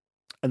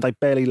 and they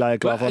barely lay a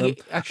glove on them.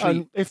 Actually,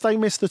 and if they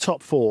miss the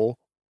top four,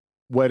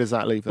 where does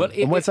that leave them?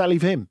 And where does that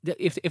leave him?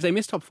 If they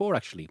miss top four,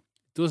 actually,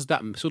 does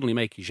that suddenly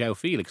make Joao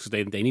Felix,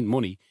 because they need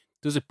money,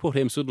 does it put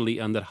him suddenly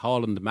on that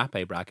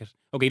Haaland-Mbappe bracket?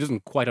 Okay, he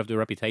doesn't quite have the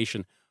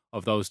reputation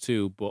of those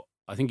two, but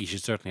I think he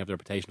should certainly have the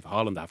reputation of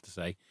Haaland, I have to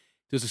say.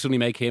 Does it suddenly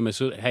make him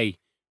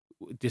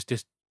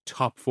this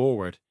top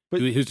forward? But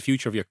who's the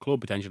future of your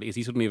club, potentially? Is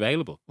he suddenly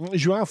available?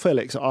 Joao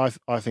Felix, I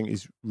think,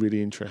 is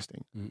really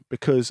interesting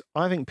because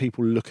I think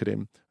people look at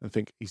him and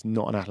think he's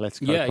not an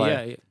Atletico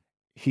player. Yeah.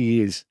 He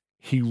is.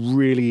 He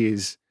really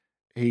is.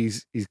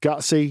 He's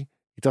gutsy.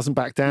 He doesn't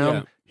back down.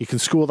 Yeah. He can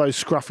score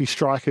those scruffy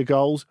striker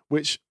goals,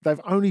 which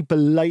they've only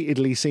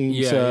belatedly seemed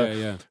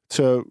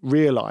to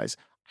realise.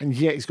 And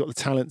yet he's got the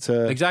talent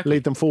to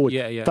lead them forward.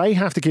 Yeah. They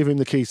have to give him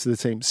the keys to the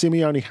team.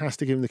 Simeone has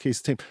to give him the keys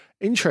to the team.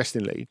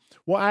 Interestingly,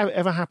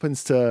 whatever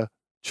happens to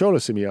Cholo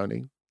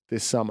Simeone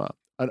this summer,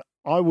 and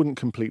I wouldn't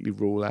completely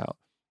rule out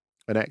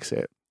an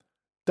exit,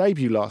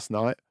 debut last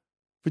night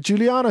for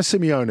Giuliano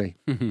Simeone,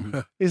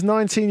 his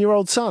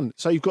 19-year-old son.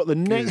 So you've got the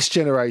next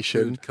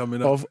generation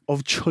of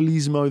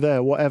Cholismo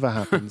there, whatever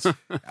happens.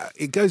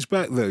 It goes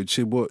back, though,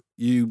 to what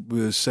you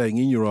were saying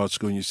in your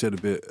article, and you said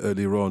a bit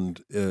earlier on,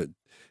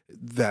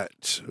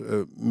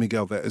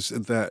 Miguel,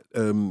 that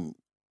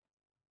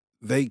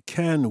they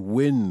can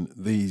win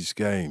these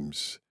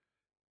games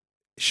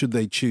should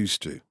they choose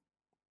to.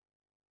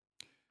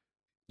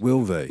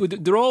 Will they?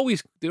 There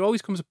always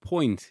comes a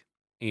point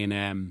in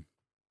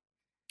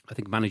I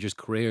think managers'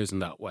 careers in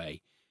that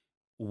way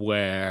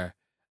where,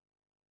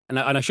 and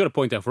I should have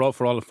pointed out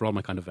for all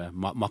my kind of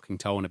mocking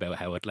tone about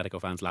how Atletico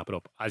fans lap it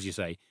up. As you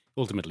say,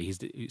 ultimately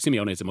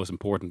Simeone is the most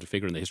important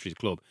figure in the history of the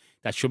club.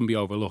 That shouldn't be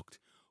overlooked.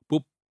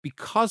 But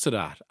because of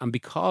that, and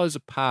because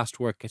past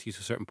work gets you to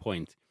a certain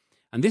point,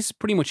 and this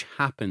pretty much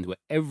happened with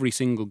every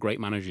single great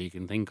manager you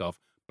can think of,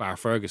 bar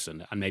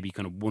Ferguson, and maybe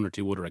kind of one or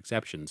two other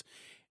exceptions.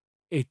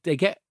 They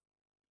get,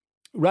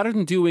 rather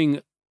than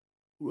the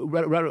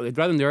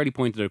early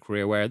point of their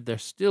career where they're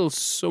still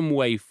some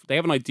way, they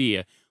have an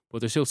idea,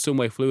 but they're still some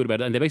way fluid about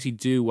it, and they basically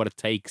do what it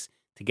takes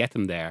to get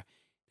them there.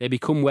 They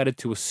become wedded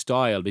to a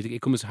style. It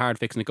becomes hard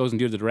fix, and it goes in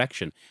the other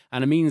direction,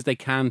 and it means they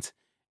can't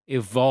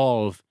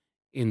evolve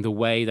in the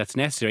way that's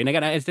necessary. And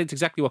again, it's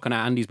exactly what kind of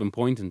Andy's been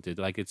pointing to.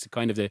 Like, it's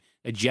kind of a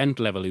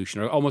gentle evolution,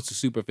 or almost a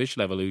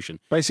superficial evolution.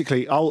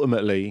 Basically,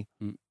 ultimately,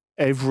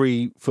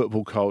 every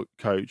football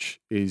coach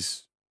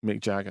is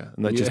Mick Jagger,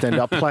 and they just end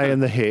up playing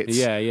the hits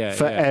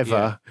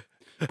forever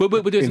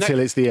But there's until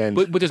it's the end.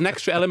 But there's an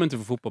extra element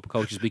of a football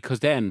coach, is because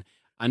then,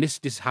 and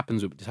this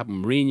happened with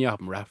Mourinho,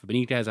 happened with Rafa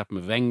Benitez, happened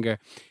with Wenger,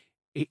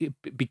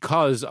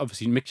 because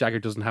obviously Mick Jagger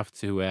doesn't have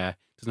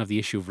the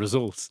issue of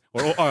results,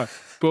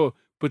 but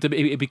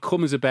it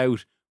becomes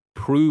about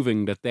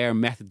proving that their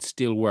method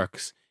still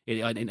works.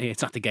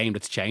 It's not the game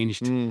that's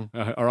changed.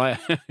 All right.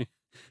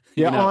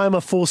 I'm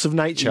a force of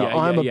nature.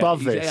 I'm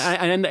above this.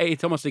 And then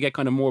it's almost to get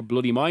kind of more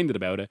bloody minded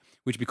about it,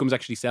 which becomes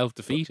actually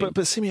self-defeating.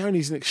 But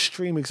Simeone's an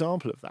extreme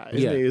example of that,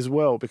 isn't he, as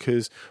well?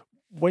 Because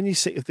when you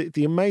see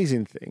the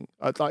amazing thing,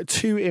 like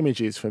 2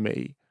 images for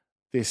me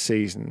this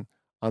season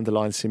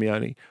underline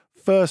Simeone.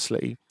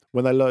 Firstly,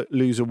 when they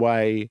lose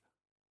away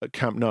at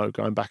Camp Nou,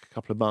 going back a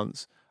couple of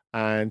months,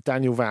 and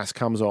Daniel Vass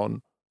comes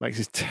on, makes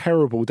his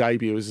terrible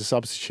debut as a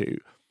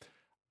substitute,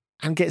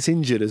 and gets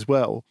injured as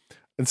well.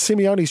 And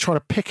Simeone's trying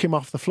to pick him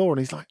off the floor, and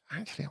he's like,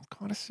 actually, I'm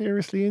kind of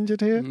seriously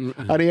injured here.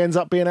 And he ends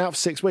up being out for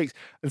 6 weeks.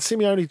 And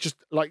Simeone just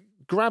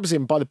grabs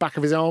him by the back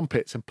of his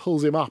armpits and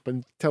pulls him up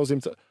and tells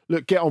him to,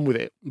 look, get on with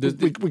it.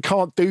 We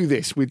can't do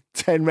this with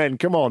 10 men.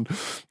 Come on.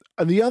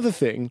 And the other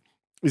thing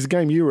is the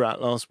game you were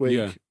at last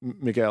week,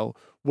 Miguel,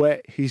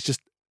 where he's just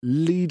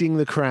leading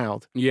the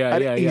crowd.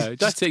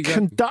 That's exactly.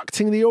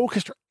 Conducting the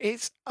orchestra.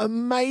 It's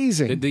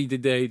amazing.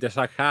 The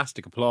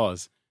sarcastic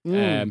applause.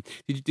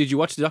 Did you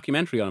watch the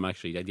documentary on him,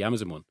 actually, the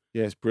Amazon one?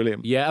 Yeah, it's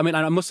brilliant. Yeah, I mean,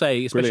 I must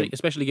say,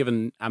 especially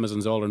given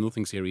Amazon's All or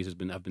Nothing series have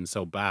been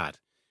so bad,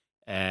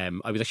 I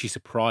was actually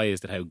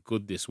surprised at how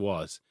good this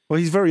was. Well,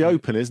 he's very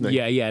open, isn't he?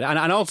 Yeah,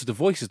 and also the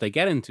voices they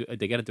get into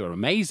are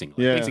amazing.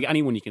 Basically,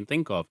 anyone you can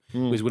think of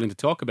who is willing to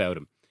talk about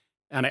him,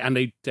 and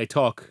they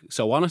talk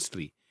so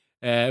honestly.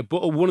 But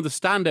one of the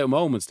standout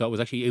moments though was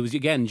actually, it was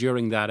again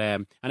during that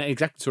and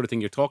exactly the sort of thing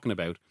you're talking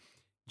about,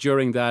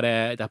 during that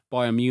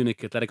Bayern Munich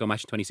Atletico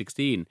match in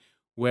 2016,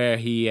 where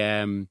he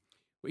kind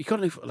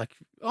of like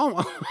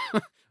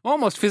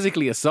almost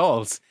physically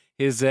assaults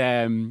his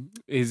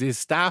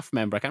staff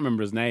member. I can't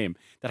remember his name.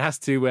 That has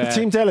to the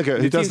team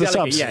delegate who does the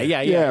subs.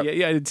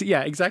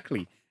 Yeah,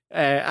 exactly.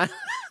 And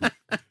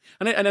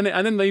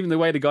then even the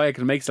way the guy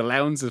makes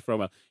allowances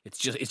from it, it's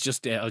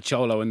just El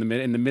Cholo in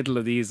the middle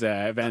of these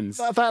events.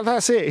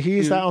 That's it. He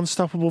is that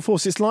unstoppable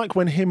force. It's like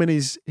when him and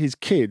his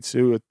kids,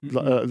 who are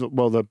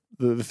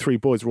the 3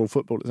 boys are all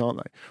footballers, aren't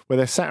they? Where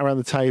they're sat around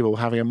the table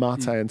having a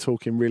mate and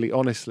talking really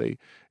honestly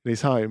in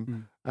his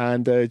home,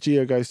 and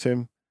Gio goes to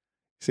him,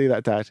 "See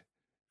that, Dad?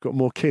 Got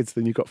more kids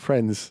than you got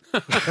friends."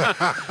 Well,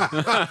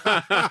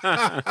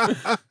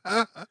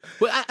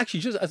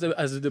 actually, just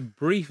as the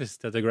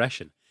briefest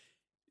digression,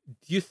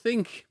 do you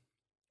think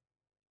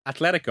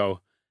Atletico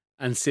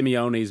and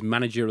Simeone's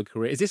managerial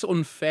career, is this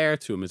unfair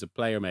to him as a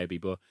player maybe,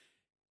 but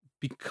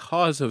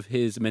because of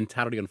his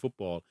mentality on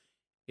football,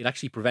 it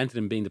actually prevented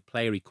him being the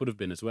player he could have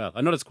been as well?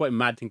 I know that's quite a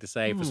mad thing to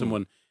say for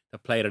someone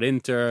that played at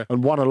Inter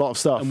and won a lot of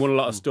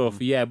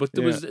stuff. Yeah, but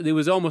there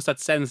was almost that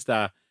sense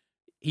that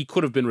he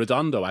could have been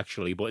Redondo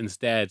actually, but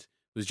instead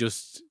was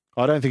just...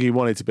 I don't think he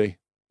wanted to be.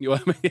 You know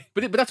what I mean?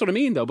 But that's what I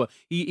mean though. But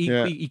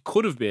he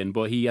could have been,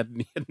 but he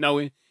had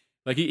no...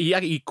 Like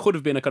he could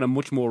have been a kind of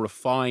much more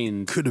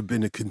refined. Could have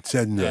been a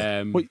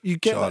contender. Well, you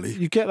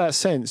get that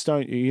sense,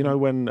 don't you? You know,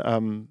 when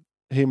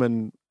him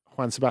and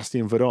Juan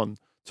Sebastian Veron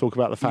talk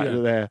about the fact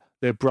that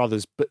they're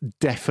brothers, but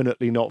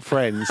definitely not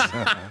friends,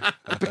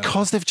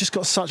 because they've just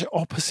got such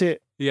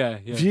opposite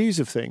views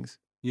of things.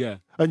 Yeah,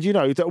 and you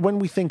know that when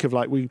we think of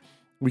we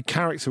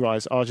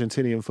characterise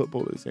Argentinian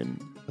footballers in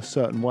a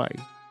certain way,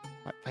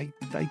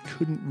 they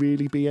couldn't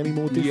really be any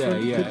more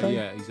different.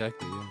 Yeah,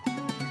 exactly. Yeah.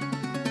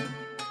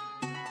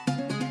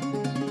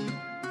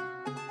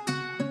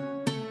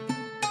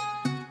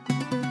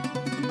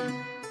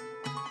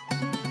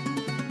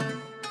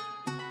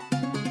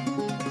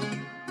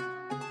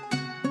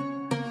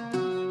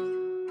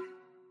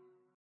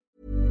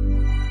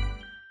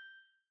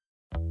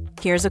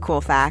 Here's a cool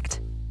fact.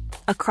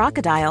 A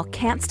crocodile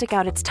can't stick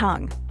out its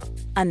tongue.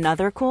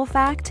 Another cool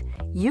fact,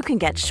 you can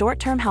get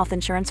short-term health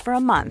insurance for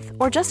a month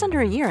or just under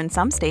a year in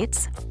some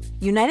states.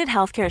 United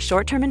Healthcare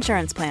short-term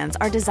insurance plans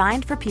are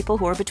designed for people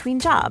who are between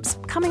jobs,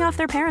 coming off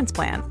their parents'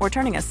 plan, or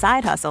turning a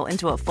side hustle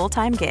into a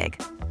full-time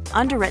gig.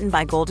 Underwritten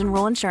by Golden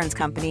Rule Insurance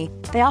Company,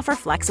 they offer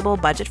flexible,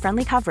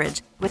 budget-friendly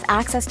coverage with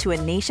access to a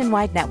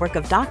nationwide network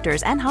of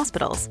doctors and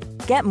hospitals.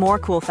 Get more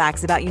cool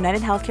facts about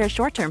United Healthcare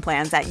short-term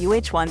plans at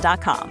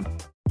uh1.com.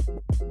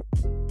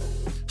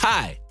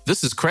 Hi,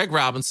 this is Craig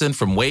Robinson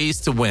from Ways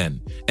to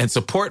Win, and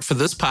support for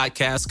this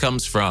podcast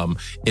comes from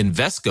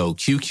Invesco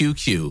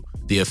QQQ,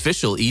 the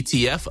official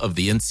ETF of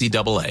the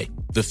NCAA.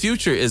 The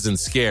future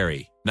isn't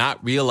scary.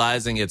 Not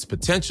realizing its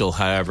potential,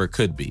 however,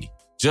 could be.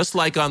 Just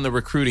like on the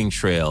recruiting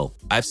trail,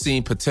 I've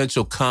seen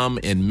potential come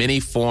in many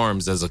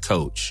forms as a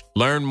coach.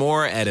 Learn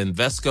more at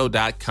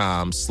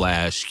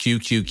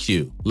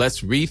Invesco.com/QQQ. Let's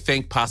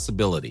rethink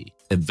possibility.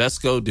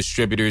 Invesco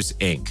Distributors,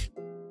 Inc.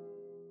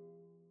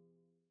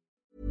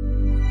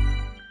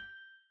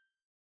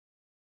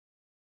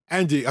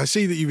 Andy, I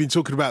see that you've been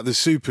talking about the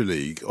Super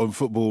League on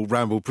Football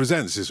Ramble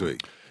Presents this week.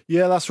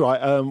 Yeah, that's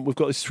right. We've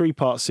got this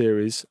 3-part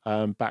series,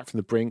 Back from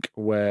the Brink,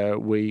 where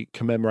we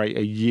commemorate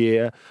a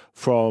year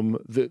from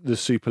the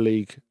Super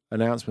League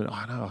announcement.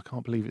 I know, I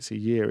can't believe it's a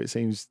year. It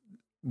seems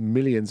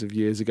millions of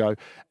years ago.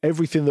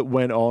 Everything that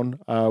went on.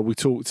 We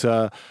talked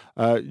to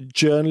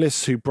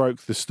journalists who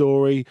broke the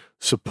story,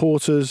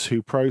 supporters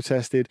who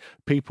protested,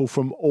 people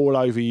from all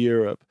over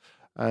Europe,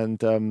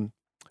 and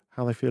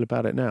how they feel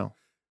about it now.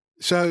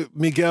 So,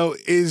 Miguel,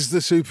 is the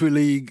Super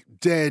League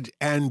dead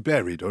and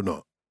buried or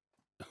not?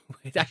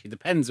 It actually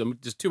depends.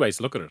 There's two ways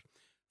to look at it.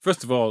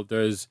 First of all,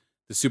 there's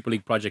the Super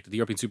League project, the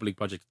European Super League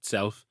project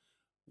itself,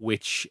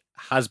 which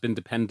has been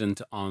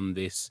dependent on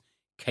this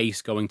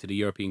case going to the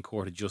European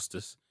Court of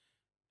Justice,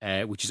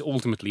 which is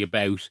ultimately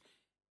about.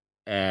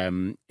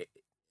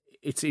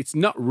 It's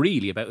not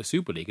really about a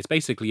Super League. It's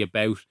basically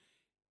about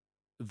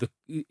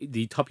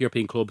the top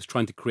European clubs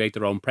trying to create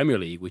their own Premier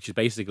League, which is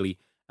basically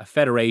a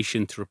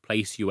federation to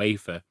replace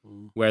UEFA,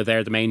 where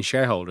they're the main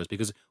shareholders.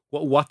 Because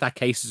what that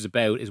case is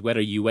about is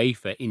whether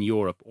UEFA in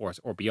Europe or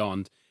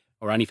beyond,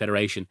 or any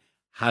federation,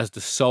 has the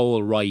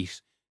sole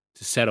right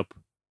to set up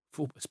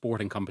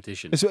sporting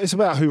competition. It's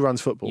about who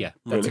runs football. Yeah,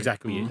 that's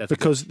exactly it.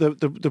 Because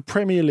the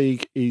Premier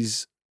League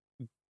is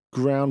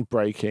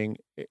groundbreaking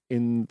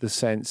in the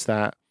sense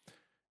that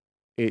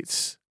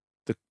it's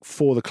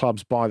for the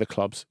clubs, by the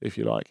clubs, if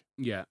you like.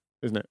 Yeah.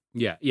 Isn't it?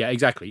 Yeah,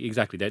 exactly.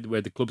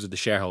 Where the clubs are the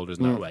shareholders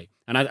in that way.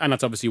 And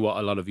that's obviously what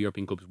a lot of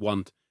European clubs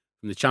want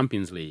from the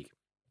Champions League.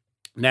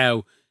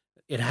 Now,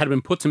 it had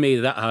been put to me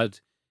that had,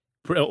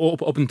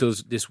 up until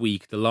this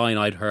week, the line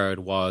I'd heard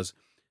was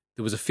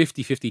there was a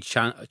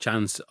 50-50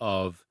 chance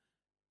of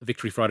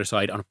victory for either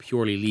side on a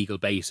purely legal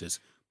basis.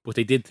 But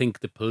they did think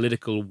the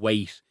political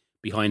weight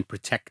behind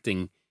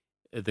protecting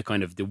the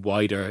kind of the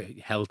wider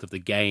health of the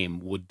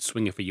game would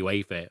swing it for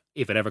UEFA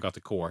if it ever got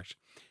to court.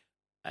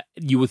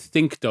 You would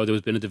think, though, there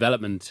has been a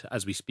development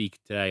as we speak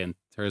today on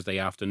Thursday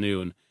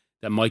afternoon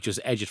that might just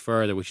edge it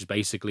further, which is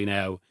basically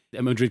now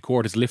the Madrid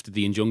court has lifted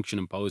the injunction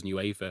imposed on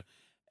UEFA,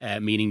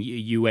 meaning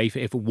UEFA,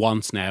 if it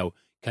wants now,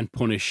 can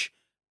punish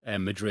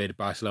Madrid,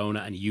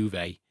 Barcelona and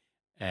Juve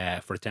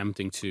for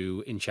attempting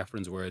to, in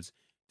Sheffrin's words,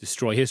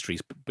 destroy histories.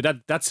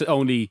 But that's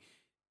only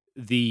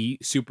the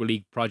Super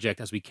League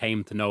project as we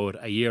came to know it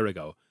a year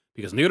ago.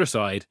 Because on the other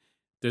side,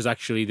 there's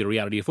actually the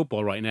reality of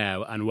football right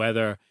now, and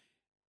whether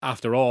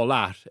after all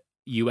that,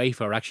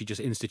 UEFA are actually just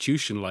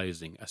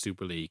institutionalising a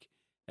Super League,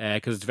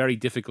 because it's very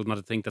difficult not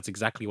to think that's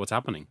exactly what's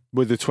happening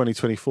with the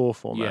 2024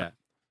 format.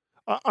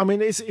 Yeah, I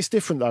mean, it's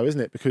different though,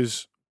 isn't it?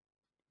 Because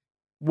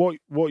what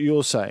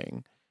you're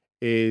saying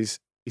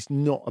is it's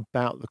not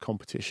about the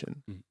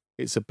competition;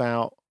 it's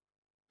about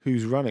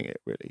who's running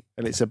it, really,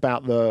 and it's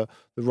about the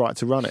right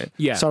to run it.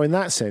 Yeah. So in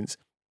that sense,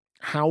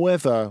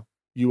 however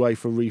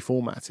UEFA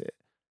reformat it,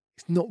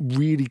 it's not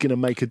really going to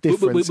make a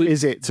difference,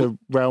 is it, to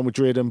Real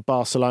Madrid and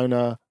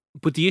Barcelona?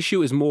 But the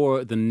issue is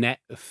more the net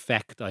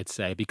effect, I'd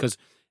say, because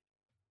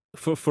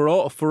for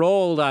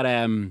all that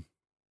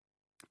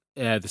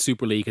the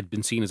Super League had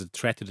been seen as a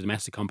threat to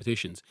domestic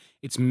competitions,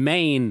 its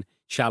main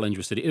challenge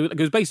was it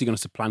was basically going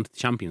to supplant the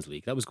Champions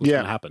League. That was going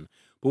to happen.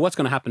 But what's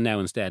going to happen now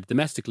instead?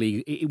 Domestic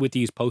league with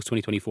these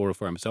post-2024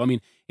 reforms. So, I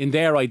mean, in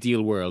their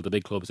ideal world, the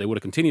big clubs, they would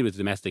have continued with the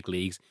domestic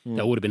leagues.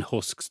 That would have been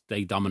husks.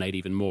 They dominate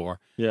even more.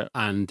 Yeah.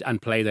 And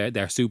play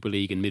their Super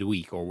League in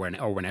midweek or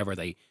whenever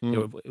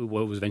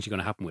what was eventually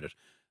going to happen with it.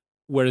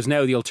 Whereas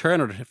now the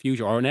alternative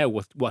future, or now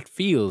what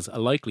feels a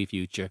likely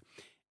future,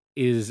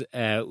 is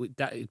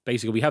that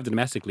basically we have the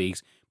domestic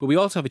leagues, but we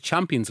also have a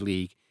Champions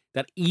League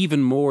that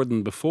even more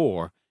than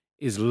before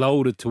is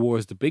loaded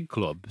towards the big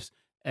clubs.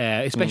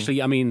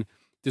 Especially, I mean,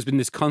 there's been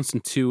this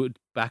constant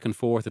back and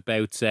forth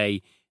about,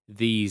 say,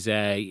 these,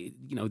 the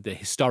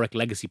historic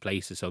legacy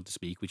places, so to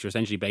speak, which are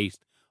essentially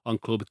based on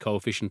club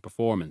coefficient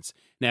performance.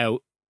 Now,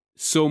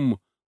 some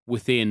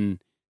within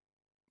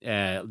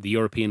the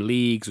European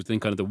leagues,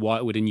 within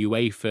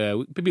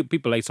UEFA,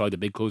 people outside the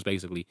big clubs,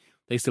 basically,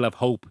 they still have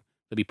hope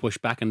they'll be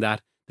pushed back, and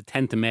that the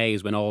 10th of May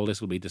is when all this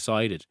will be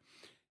decided.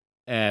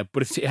 But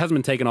it hasn't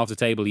been taken off the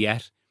table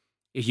yet.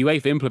 If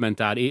UEFA implement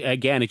that,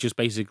 again, it just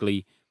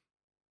basically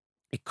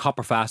it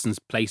copper fastens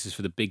places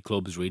for the big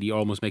clubs. Really, it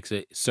almost makes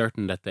it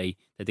certain that they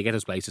get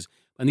those places.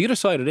 And the other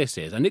side of this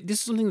is, and this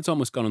is something that's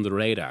almost gone under the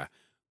radar,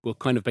 but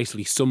kind of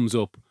basically sums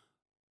up,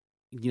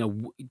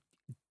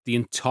 the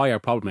entire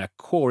problem, a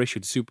core issue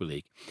of the Super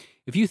League.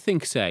 If you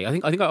think, say, I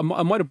think I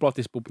might have brought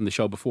this up in the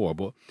show before,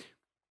 but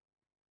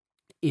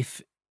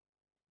let's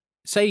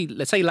say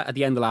at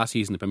the end of last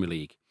season, the Premier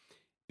League,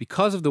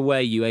 because of the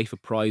way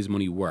UEFA prize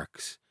money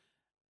works,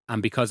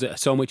 and because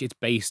so much it's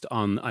based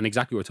on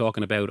exactly what we're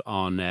talking about,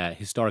 on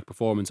historic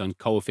performance, on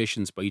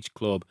coefficients by each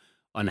club,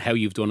 on how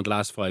you've done it the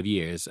last 5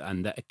 years,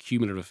 and that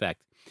cumulative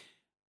effect.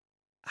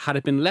 Had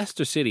it been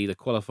Leicester City that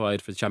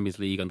qualified for the Champions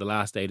League on the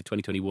last day of the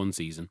 2021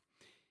 season,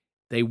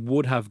 they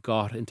would have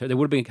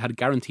had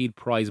guaranteed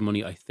prize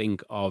money, I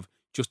think, of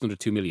just under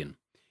 2 million.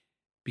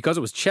 Because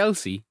it was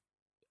Chelsea,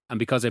 and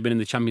because they've been in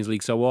the Champions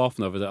League so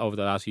often over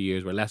the last few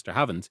years, where Leicester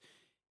haven't,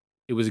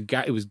 it was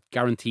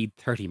guaranteed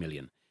 30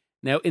 million.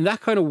 Now, in that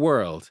kind of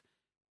world,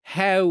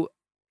 how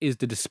is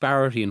the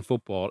disparity in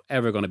football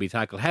ever going to be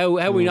tackled? How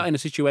are we not in a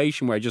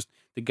situation where just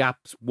the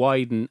gaps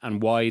widen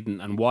and widen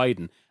and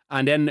widen,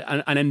 and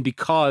then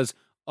because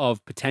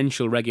of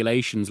potential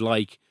regulations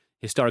like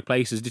historic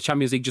places, the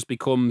Champions League just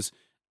becomes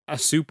a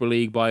Super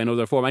League by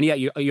another form? And yeah,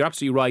 you're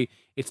absolutely right.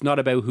 It's not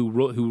about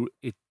who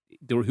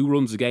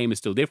runs the game is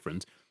still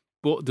different.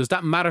 But does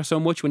that matter so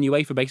much when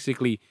UEFA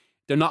basically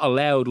they're not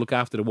allowed to look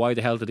after the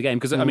wider health of the game?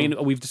 Because I mean,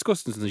 we've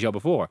discussed this in the show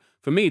before.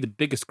 For me, the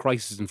biggest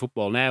crisis in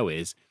football now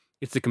is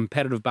it's the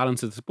competitive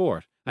balance of the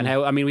sport, and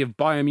how, I mean, we have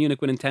Bayern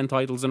Munich winning 10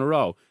 titles in a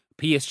row.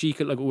 PSG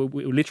could, like,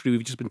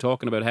 we've just been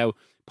talking about how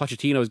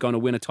Pochettino is going to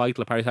win a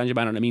title at Paris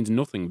Saint-Germain, and it means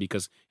nothing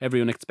because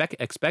everyone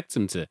expects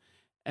him to.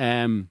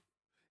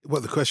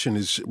 Well, the question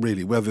is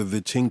really whether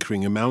the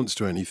tinkering amounts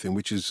to anything,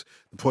 which is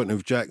the point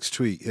of Jack's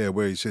tweet here,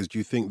 where he says, do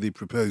you think the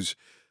proposed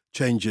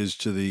changes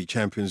to the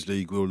Champions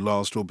League will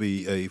last or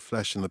be a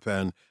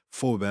flash-in-the-pan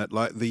format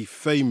like the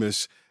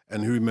famous,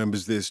 and who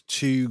remembers this,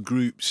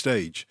 2-group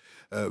stage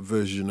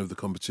version of the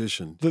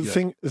competition? The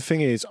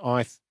thing is,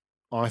 I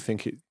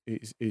think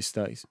it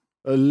stays,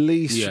 at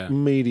least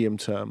medium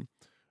term,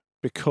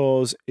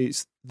 because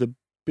it's the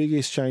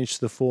biggest change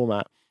to the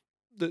format.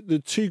 The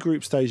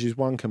 2-group stage is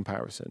one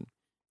comparison.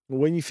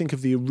 When you think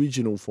of the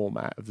original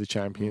format of the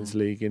Champions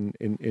League in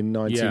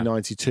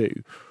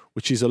 1992,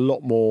 which was a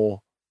lot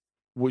more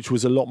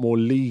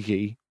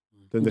leaguey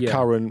than the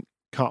current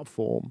cup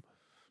form.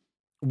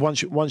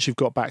 Once you've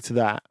got back to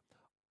that,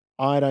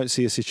 I don't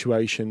see a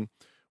situation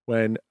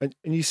when, and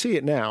you see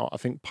it now, I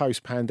think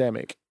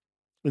post-pandemic,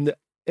 in that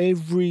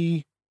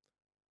every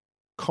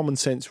common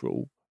sense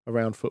rule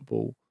around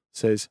football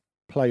says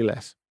play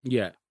less.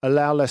 Yeah.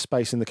 Allow less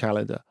space in the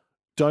calendar.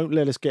 Don't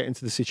let us get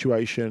into the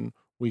situation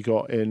we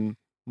got in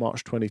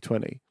March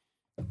 2020.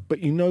 But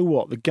you know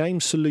what? The game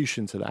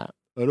solution to that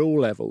at all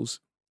levels,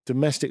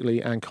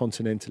 domestically and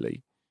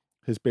continentally,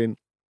 has been,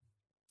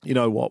 you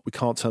know what, we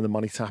can't turn the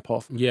money tap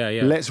off.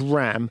 Yeah. Let's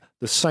ram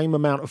the same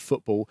amount of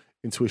football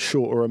into a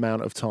shorter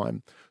amount of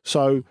time.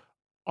 So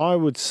I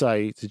would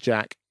say to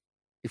Jack,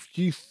 if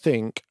you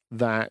think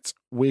that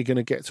we're going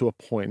to get to a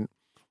point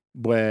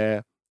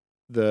where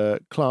the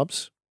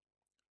clubs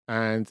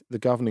and the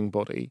governing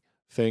body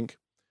think,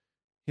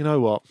 you know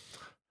what,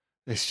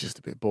 it's just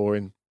a bit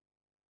boring,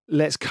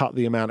 let's cut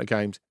the amount of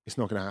games, it's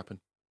not going to happen.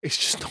 It's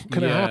just not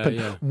going to happen.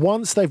 Yeah.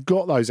 Once they've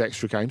got those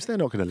extra games, they're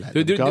not going to let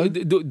them go.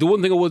 The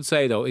one thing I would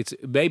say, though, it's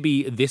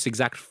maybe this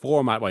exact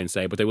format, I won't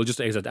say, but they will just,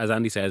 as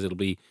Andy says, it'll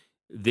be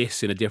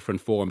this in a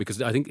different form,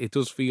 because I think it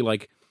does feel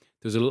like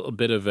there's a little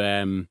bit of,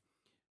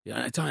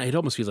 it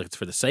almost feels like it's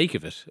for the sake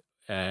of it,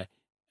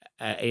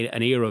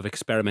 an era of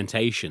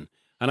experimentation.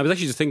 And I was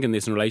actually just thinking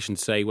this in relation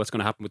to, say, what's going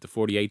to happen with the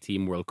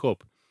 48-team World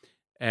Cup.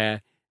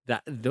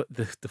 That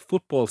the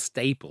football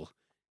staple,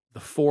 the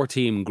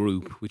 4-team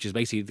group, which is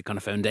basically the kind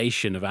of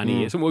foundation of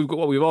any,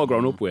 what we've all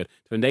grown up with,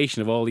 the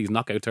foundation of all these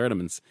knockout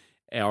tournaments,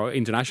 or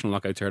international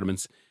knockout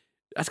tournaments,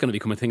 that's going to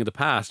become a thing of the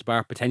past,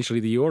 bar potentially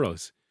the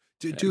Euros.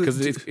 Because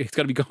it's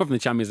got to be gone from the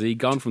Champions League,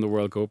 gone from the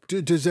World Cup.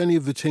 Does any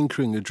of the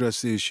tinkering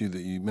address the issue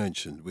that you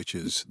mentioned, which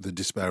is the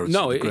disparity,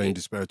 the grain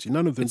disparity?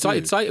 None of them do.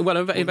 Well,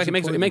 in fact,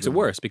 it makes it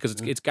worse, because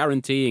it's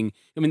guaranteeing.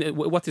 I mean,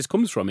 what this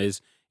comes from is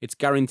it's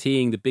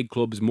guaranteeing the big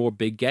clubs more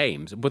big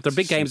games, but they're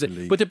big games.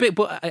 But they're big.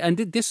 And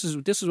this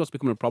is what's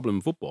becoming a problem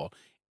in football.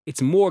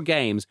 It's more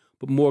games,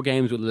 but more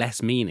games with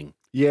less meaning.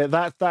 Yeah,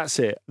 that's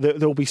it.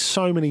 There'll be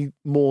so many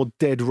more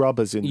dead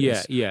rubbers in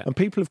this. Yeah. And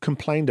people have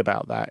complained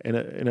about that in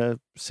a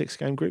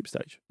 6-game group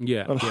stage.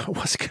 Yeah.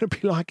 What's it going to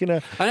be like in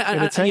a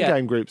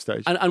 10-game group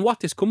stage? And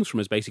what this comes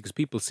from is basically because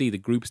people see the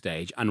group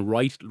stage and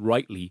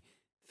rightly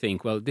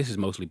think, well, this is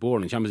mostly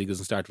boring. Champions League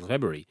doesn't start till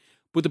February.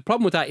 But the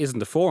problem with that isn't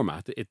the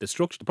format, the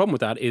structure. The problem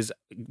with that is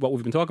what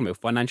we've been talking about,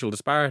 financial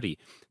disparity.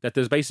 That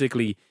there's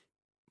basically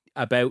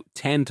about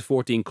 10 to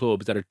 14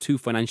 clubs that are too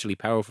financially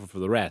powerful for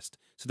the rest.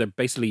 So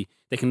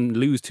they can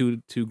lose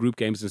two group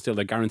games and still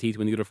they're guaranteed to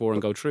win the other 4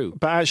 and go through.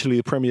 But actually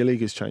the Premier League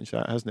has changed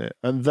that, hasn't it?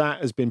 And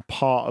that has been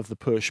part of the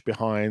push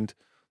behind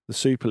the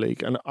Super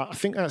League. And I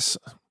think that's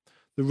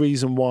the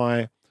reason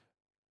why,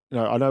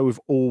 I know we've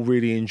all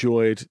really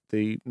enjoyed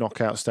the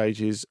knockout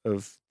stages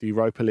of the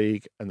Europa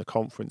League and the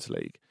Conference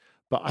League.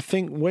 But I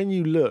think when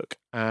you look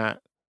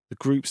at the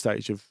group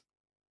stage of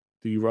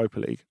the Europa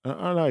League,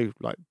 I know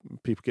like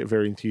people get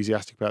very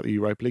enthusiastic about the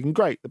Europa League, and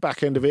great, the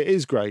back end of it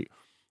is great.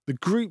 The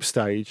group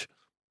stage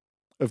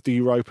of the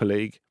Europa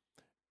League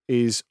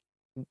is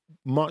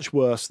much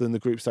worse than the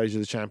group stage of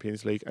the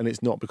Champions League, and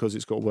it's not because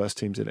it's got worse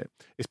teams in it.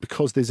 It's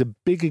because there's a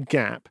bigger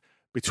gap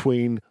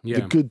between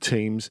the good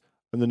teams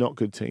and the not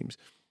good teams.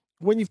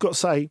 When you've got,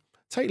 say,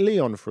 take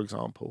Lyon, for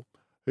example,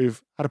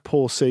 who've had a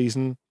poor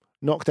season,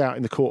 knocked out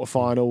in the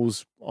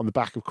quarterfinals on the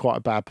back of quite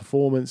a bad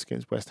performance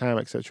against West Ham,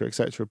 etc.,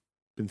 etc.,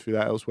 been through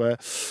that elsewhere.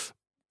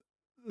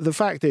 The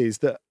fact is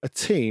that a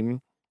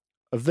team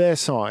of their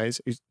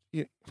size is,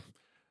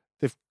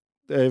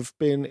 they've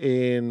been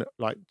in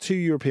like 2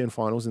 European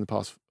finals in the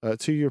past,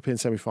 2 European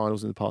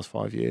semi-finals in the past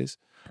 5 years.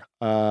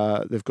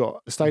 They've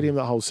got a stadium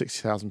that holds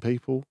 60,000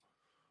 people,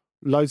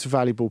 loads of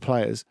valuable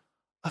players.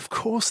 of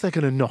course they're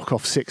going to knock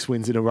off 6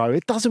 wins in a row.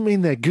 It doesn't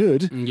mean they're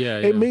good.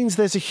 It means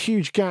there's a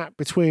huge gap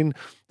between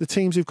the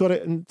teams who've got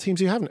it and teams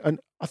who haven't. And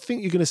I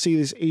think you're going to see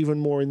this even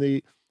more in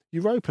the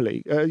Europa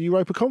League,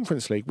 Europa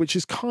Conference League, which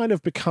has kind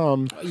of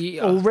become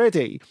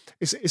already.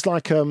 It's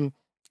like a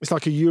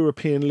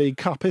European League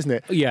Cup, isn't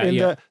it?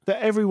 That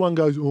everyone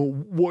goes, oh,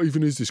 what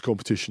even is this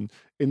competition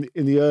in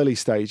the early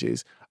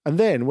stages? And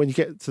then when you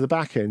get to the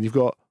back end, you've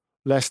got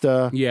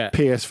Leicester,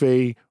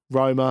 PSV,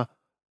 Roma.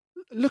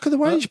 Look at the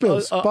wage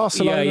bills.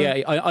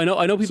 Barcelona. I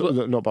know people.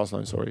 Not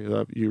Barcelona, sorry,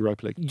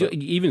 Europa League.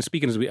 Even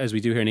speaking as we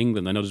do here in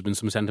England, I know there's been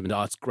some sentiment,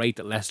 it's great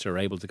that Leicester are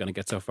able to kind of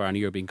get so far in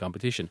European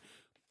competition.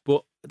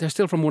 But they're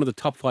still from one of the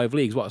top 5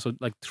 leagues. So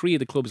like 3 of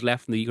the clubs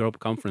left in the Europa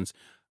Conference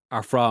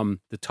are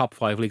from the top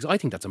 5 leagues. I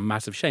think that's a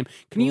massive shame.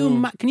 Can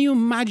you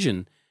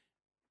imagine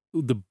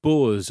the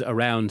buzz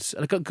around?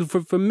 Like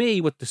for me,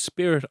 what the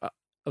spirit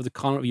of the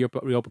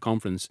Europa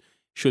Conference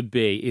should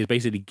be is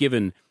basically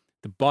giving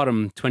the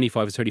bottom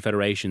 25 to 30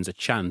 federations a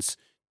chance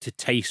to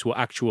taste what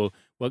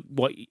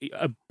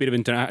a bit of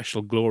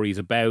international glory is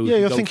about. Yeah,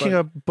 you're thinking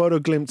a Bodo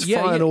Glimt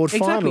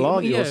final,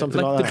 aren't you, or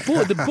something like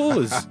that? The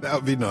buzz. That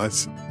would be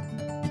nice.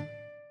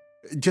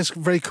 Just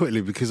very quickly,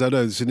 because I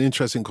know it's an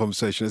interesting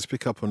conversation. Let's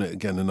pick up on it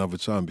again another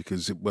time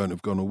because it won't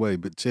have gone away.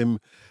 But Tim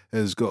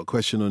has got a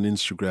question on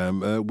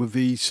Instagram. With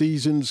the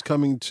seasons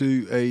coming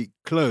to a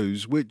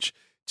close, which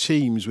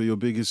teams were your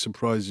biggest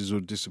surprises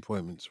or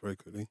disappointments? Very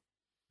quickly.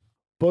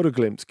 Bodo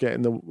Glimt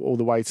getting all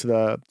the way to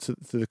the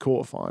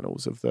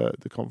quarterfinals of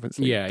the Conference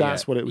League.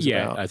 That's what it was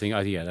about. I think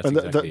that's and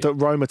exactly that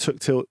Roma took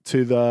to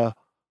the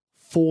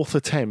 4th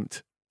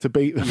attempt to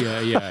beat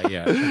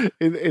them.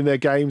 in their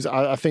games.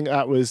 I think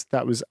that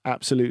was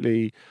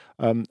absolutely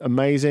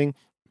amazing.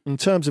 In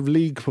terms of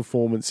league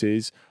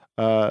performances,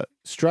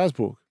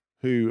 Strasbourg,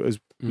 who, as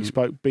we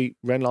spoke, beat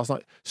Rennes last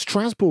night.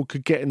 Strasbourg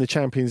could get in the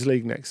Champions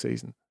League next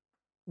season,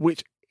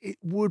 which it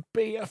would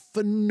be a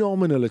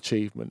phenomenal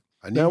achievement.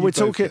 Now we're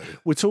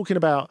talking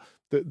about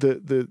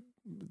the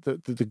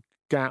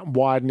gap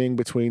widening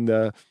between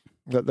the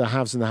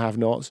haves and the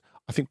have-nots.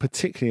 I think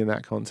particularly in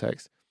that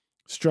context,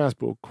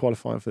 Strasbourg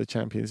qualifying for the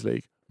Champions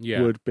League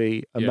would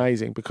be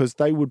amazing because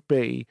they would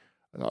be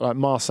like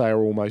Marseille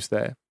are almost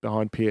there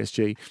behind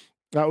PSG.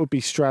 That would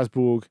be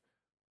Strasbourg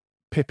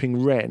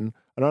pipping Rennes.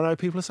 And I know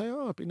people are saying,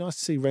 it'd be nice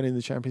to see Rennes in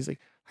the Champions League.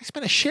 They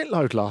spent a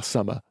shitload last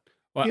summer.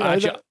 Well,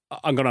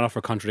 I'm going to offer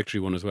a contradictory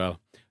one as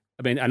well.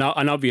 I mean, an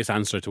obvious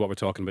answer to what we're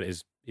talking about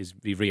is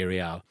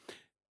Villarreal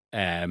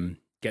getting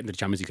to the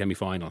Champions League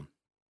semi-final.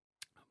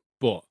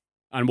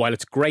 And while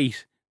it's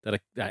great that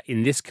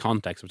in this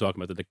context we're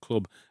talking about that a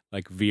club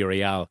like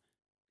Villarreal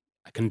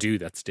can do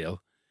that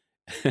still,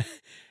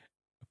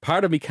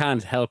 part of me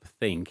can't help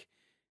think,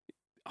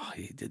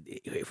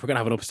 if we're going to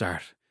have an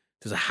upstart,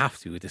 does it have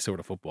to with this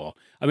sort of football?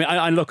 I mean,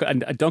 I look,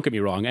 and don't get me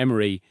wrong,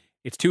 Emery,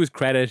 it's to his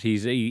credit,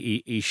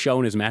 he's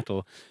shown his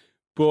mettle,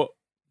 but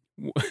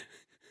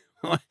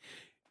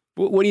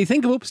when you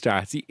think of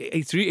upstarts,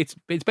 it's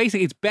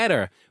basically it's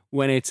better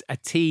when it's a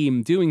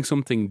team doing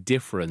something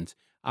different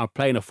or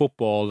playing a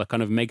football that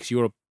kind of makes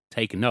Europe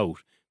take note.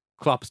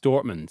 Klopp's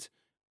Dortmund,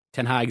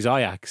 Ten Hag's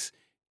Ajax,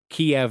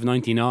 Kiev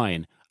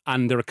 99,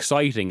 and they're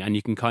exciting, and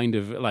you can kind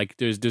of like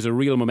there's a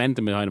real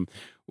momentum behind them.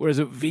 Whereas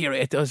at Vera,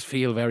 it does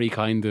feel very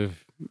kind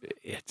of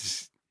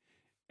it's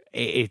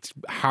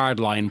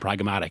hardline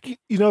pragmatic.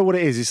 You know what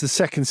it is? It's the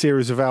second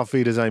series of Auf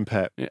Wiedersehen,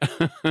 Pep.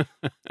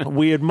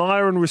 We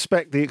admire and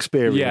respect the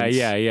experience.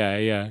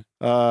 Yeah.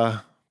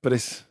 But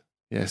it's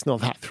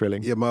not that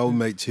thrilling. Yeah, my old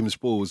mate Tim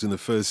Spall was in the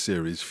first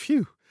series.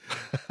 Phew.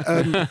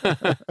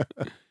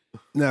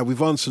 Now,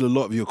 we've answered a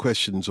lot of your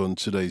questions on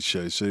today's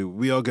show, so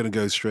we are going to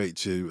go straight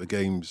to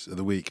Games of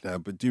the Week now.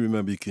 But do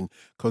remember you can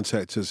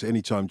contact us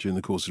anytime during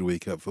the course of the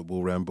week at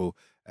Football Ramble,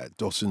 at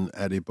Dawson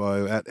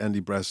Adebayo, at Andy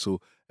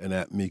Brassel, and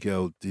at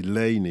Miguel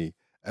Delaney.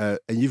 And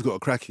you've got a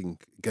cracking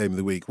Game of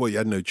the Week. Well, you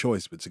had no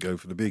choice but to go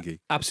for the biggie.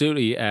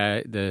 Absolutely.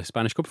 The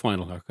Spanish Cup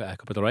final, or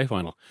Copa del Rey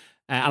final.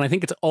 And I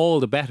think it's all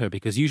the better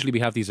because usually we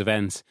have these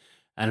events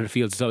and it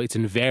feels as though it's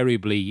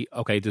invariably,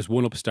 okay, there's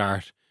one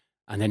upstart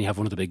and then you have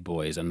one of the big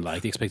boys and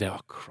like they expect,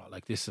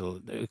 like this will,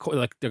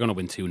 like they're going to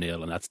win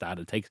 2-0 and that's that.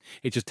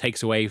 It just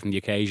takes away from the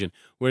occasion.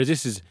 Whereas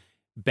this is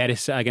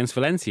Betis against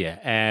Valencia.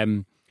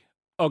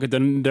 Okay,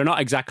 they're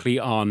not exactly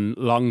on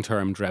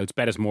long-term droughts.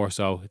 Betis more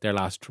so. Their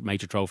last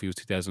major trophy was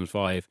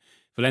 2005.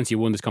 Valencia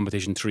won this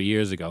competition 3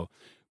 years ago.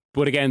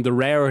 But again, the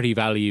rarity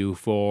value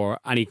for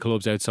any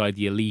clubs outside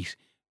the elite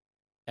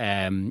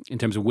in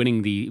terms of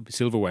winning the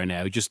silverware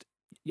now just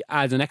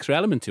adds an extra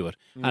element to it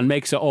and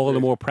makes it all the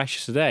more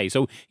precious today.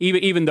 So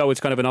even though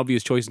it's kind of an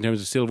obvious choice in terms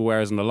of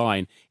silverwares on the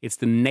line, it's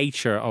the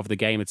nature of the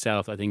game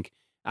itself, I think,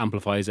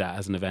 amplifies that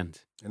as an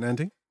event. And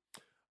Andy?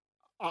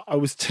 I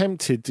was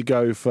tempted to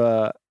go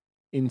for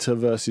Inter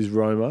versus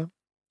Roma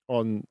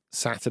on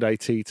Saturday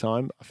tea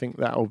time. I think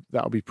that'll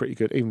be pretty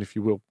good, even if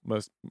you will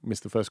miss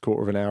the first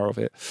quarter of an hour of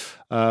it,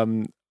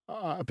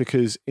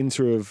 because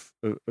Inter have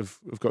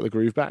got the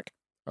groove back.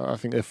 I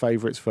think they're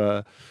favourites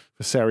for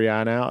Serie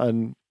A now,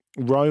 and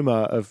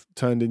Roma have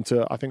turned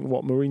into, I think,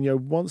 what Mourinho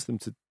wants them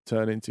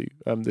turn into.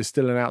 There's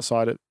still an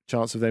outside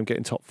chance of them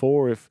getting top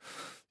four if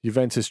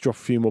Juventus drop a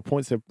few more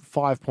points. They're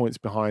 5 points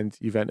behind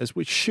Juventus,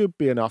 which should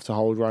be enough to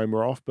hold Roma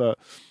off, but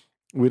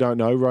we don't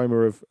know.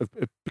 Roma have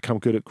become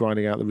good at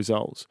grinding out the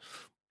results.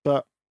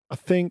 But I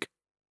think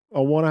I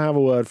want to have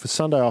a word for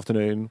Sunday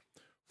afternoon,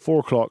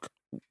 4:00,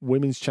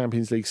 Women's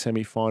Champions League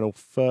semi-final,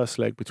 first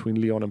leg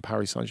between Lyon and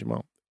Paris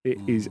Saint-Germain. It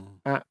is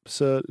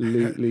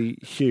absolutely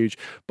huge.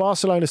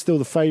 Barcelona are still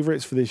the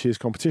favourites for this year's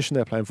competition.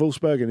 They're playing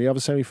Wolfsburg in the other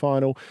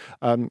semi-final.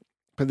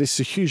 But this is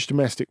a huge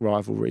domestic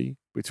rivalry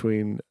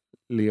between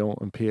Lyon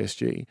and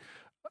PSG.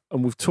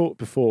 And we've talked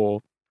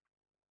before,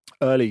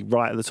 early,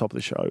 right at the top of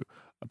the show,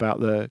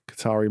 about the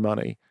Qatari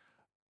money.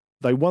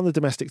 They won the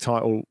domestic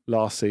title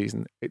last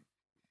season. It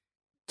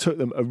took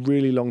them a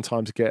really long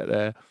time to get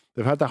there.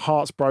 They've had their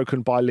hearts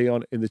broken by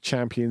Lyon in the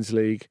Champions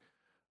League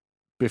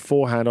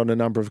beforehand on a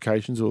number of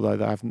occasions, although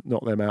they have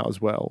knocked them out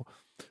as well.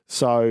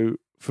 So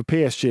for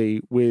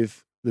PSG,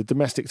 with the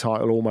domestic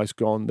title almost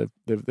gone,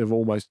 they've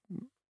almost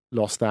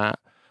lost that.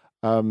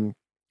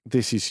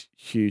 This is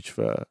huge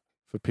for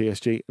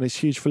PSG, and it's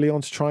huge for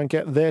Lyon to try and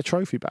get their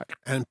trophy back.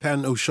 And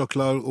pain au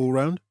chocolat all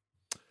round?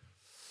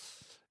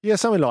 Yeah,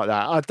 something like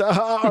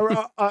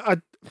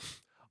that.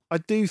 I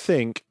do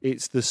think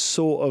it's the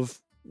sort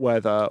of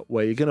weather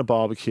where you're going to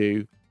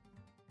barbecue.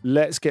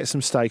 Let's get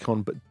some steak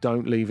on, but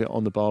don't leave it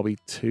on the barbie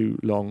too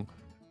long.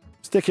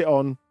 Stick it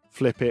on,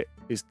 flip it,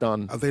 it's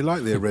done. Oh, they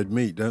like their red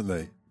meat, don't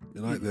they? They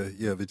like they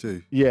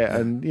do. Yeah,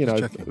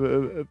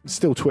 and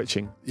still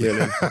twitching,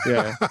 really.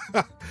 Yeah.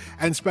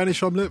 And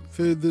Spanish omelette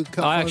for the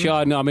cup.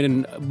 I'm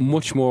in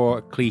much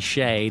more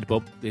cliched,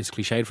 but it's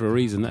cliched for a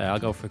reason. I'll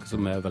go for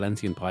some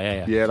Valencian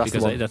paella. Yeah, that's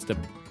because the one. That's the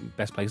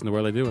best place in the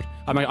world I do it.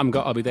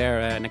 I'll be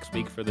there next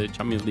week for the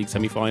Champions League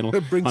semi-final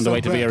on the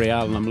way to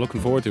Villarreal, and I'm looking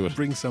forward to it.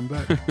 Bring some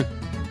back.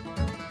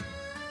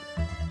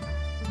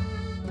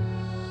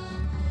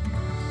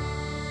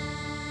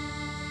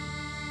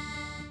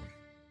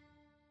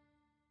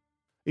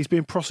 He's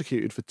being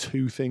prosecuted for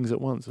two things at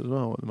once as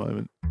well at the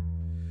moment.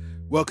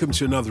 Welcome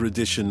to another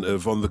edition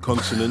of On the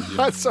Continent.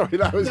 Sorry,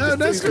 that was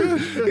that's good.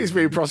 He's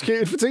being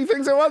prosecuted for two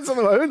things at once at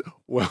the moment.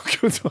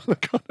 Welcome to On the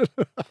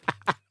Continent.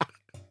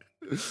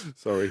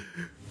 Sorry.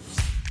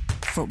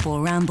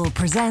 Football Ramble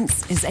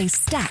Presents is a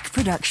Stack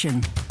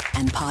production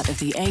and part of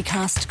the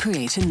Acast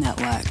Creator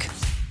Network.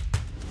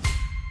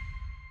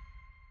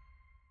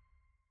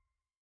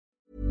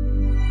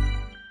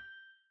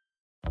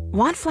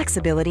 Want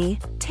flexibility?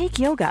 Take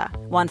yoga.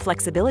 Want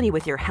flexibility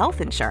with your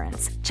health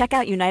insurance? Check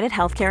out United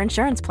Healthcare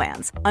Insurance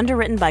Plans.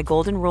 Underwritten by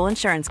Golden Rule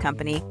Insurance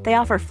Company, they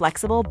offer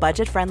flexible,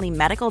 budget-friendly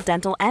medical,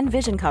 dental, and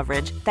vision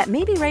coverage that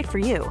may be right for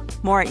you.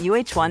 More at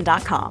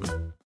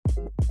UH1.com.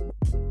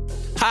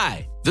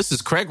 Hi, this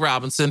is Craig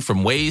Robinson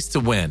from Ways to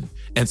Win,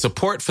 and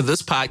support for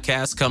this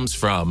podcast comes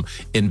from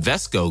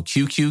Invesco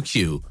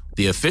QQQ,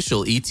 the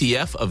official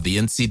ETF of the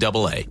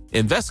NCAA.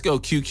 Invesco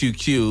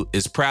QQQ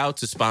is proud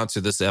to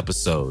sponsor this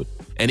episode,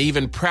 and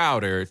even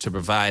prouder to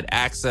provide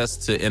access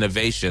to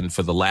innovation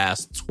for the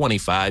last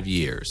 25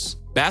 years.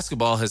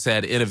 Basketball has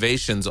had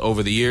innovations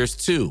over the years,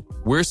 too.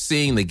 We're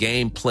seeing the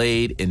game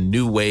played in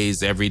new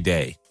ways every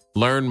day.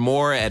 Learn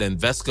more at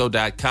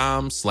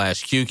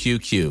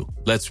Invesco.com/QQQ.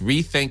 Let's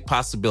rethink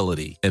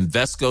possibility.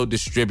 Invesco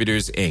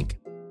Distributors, Inc.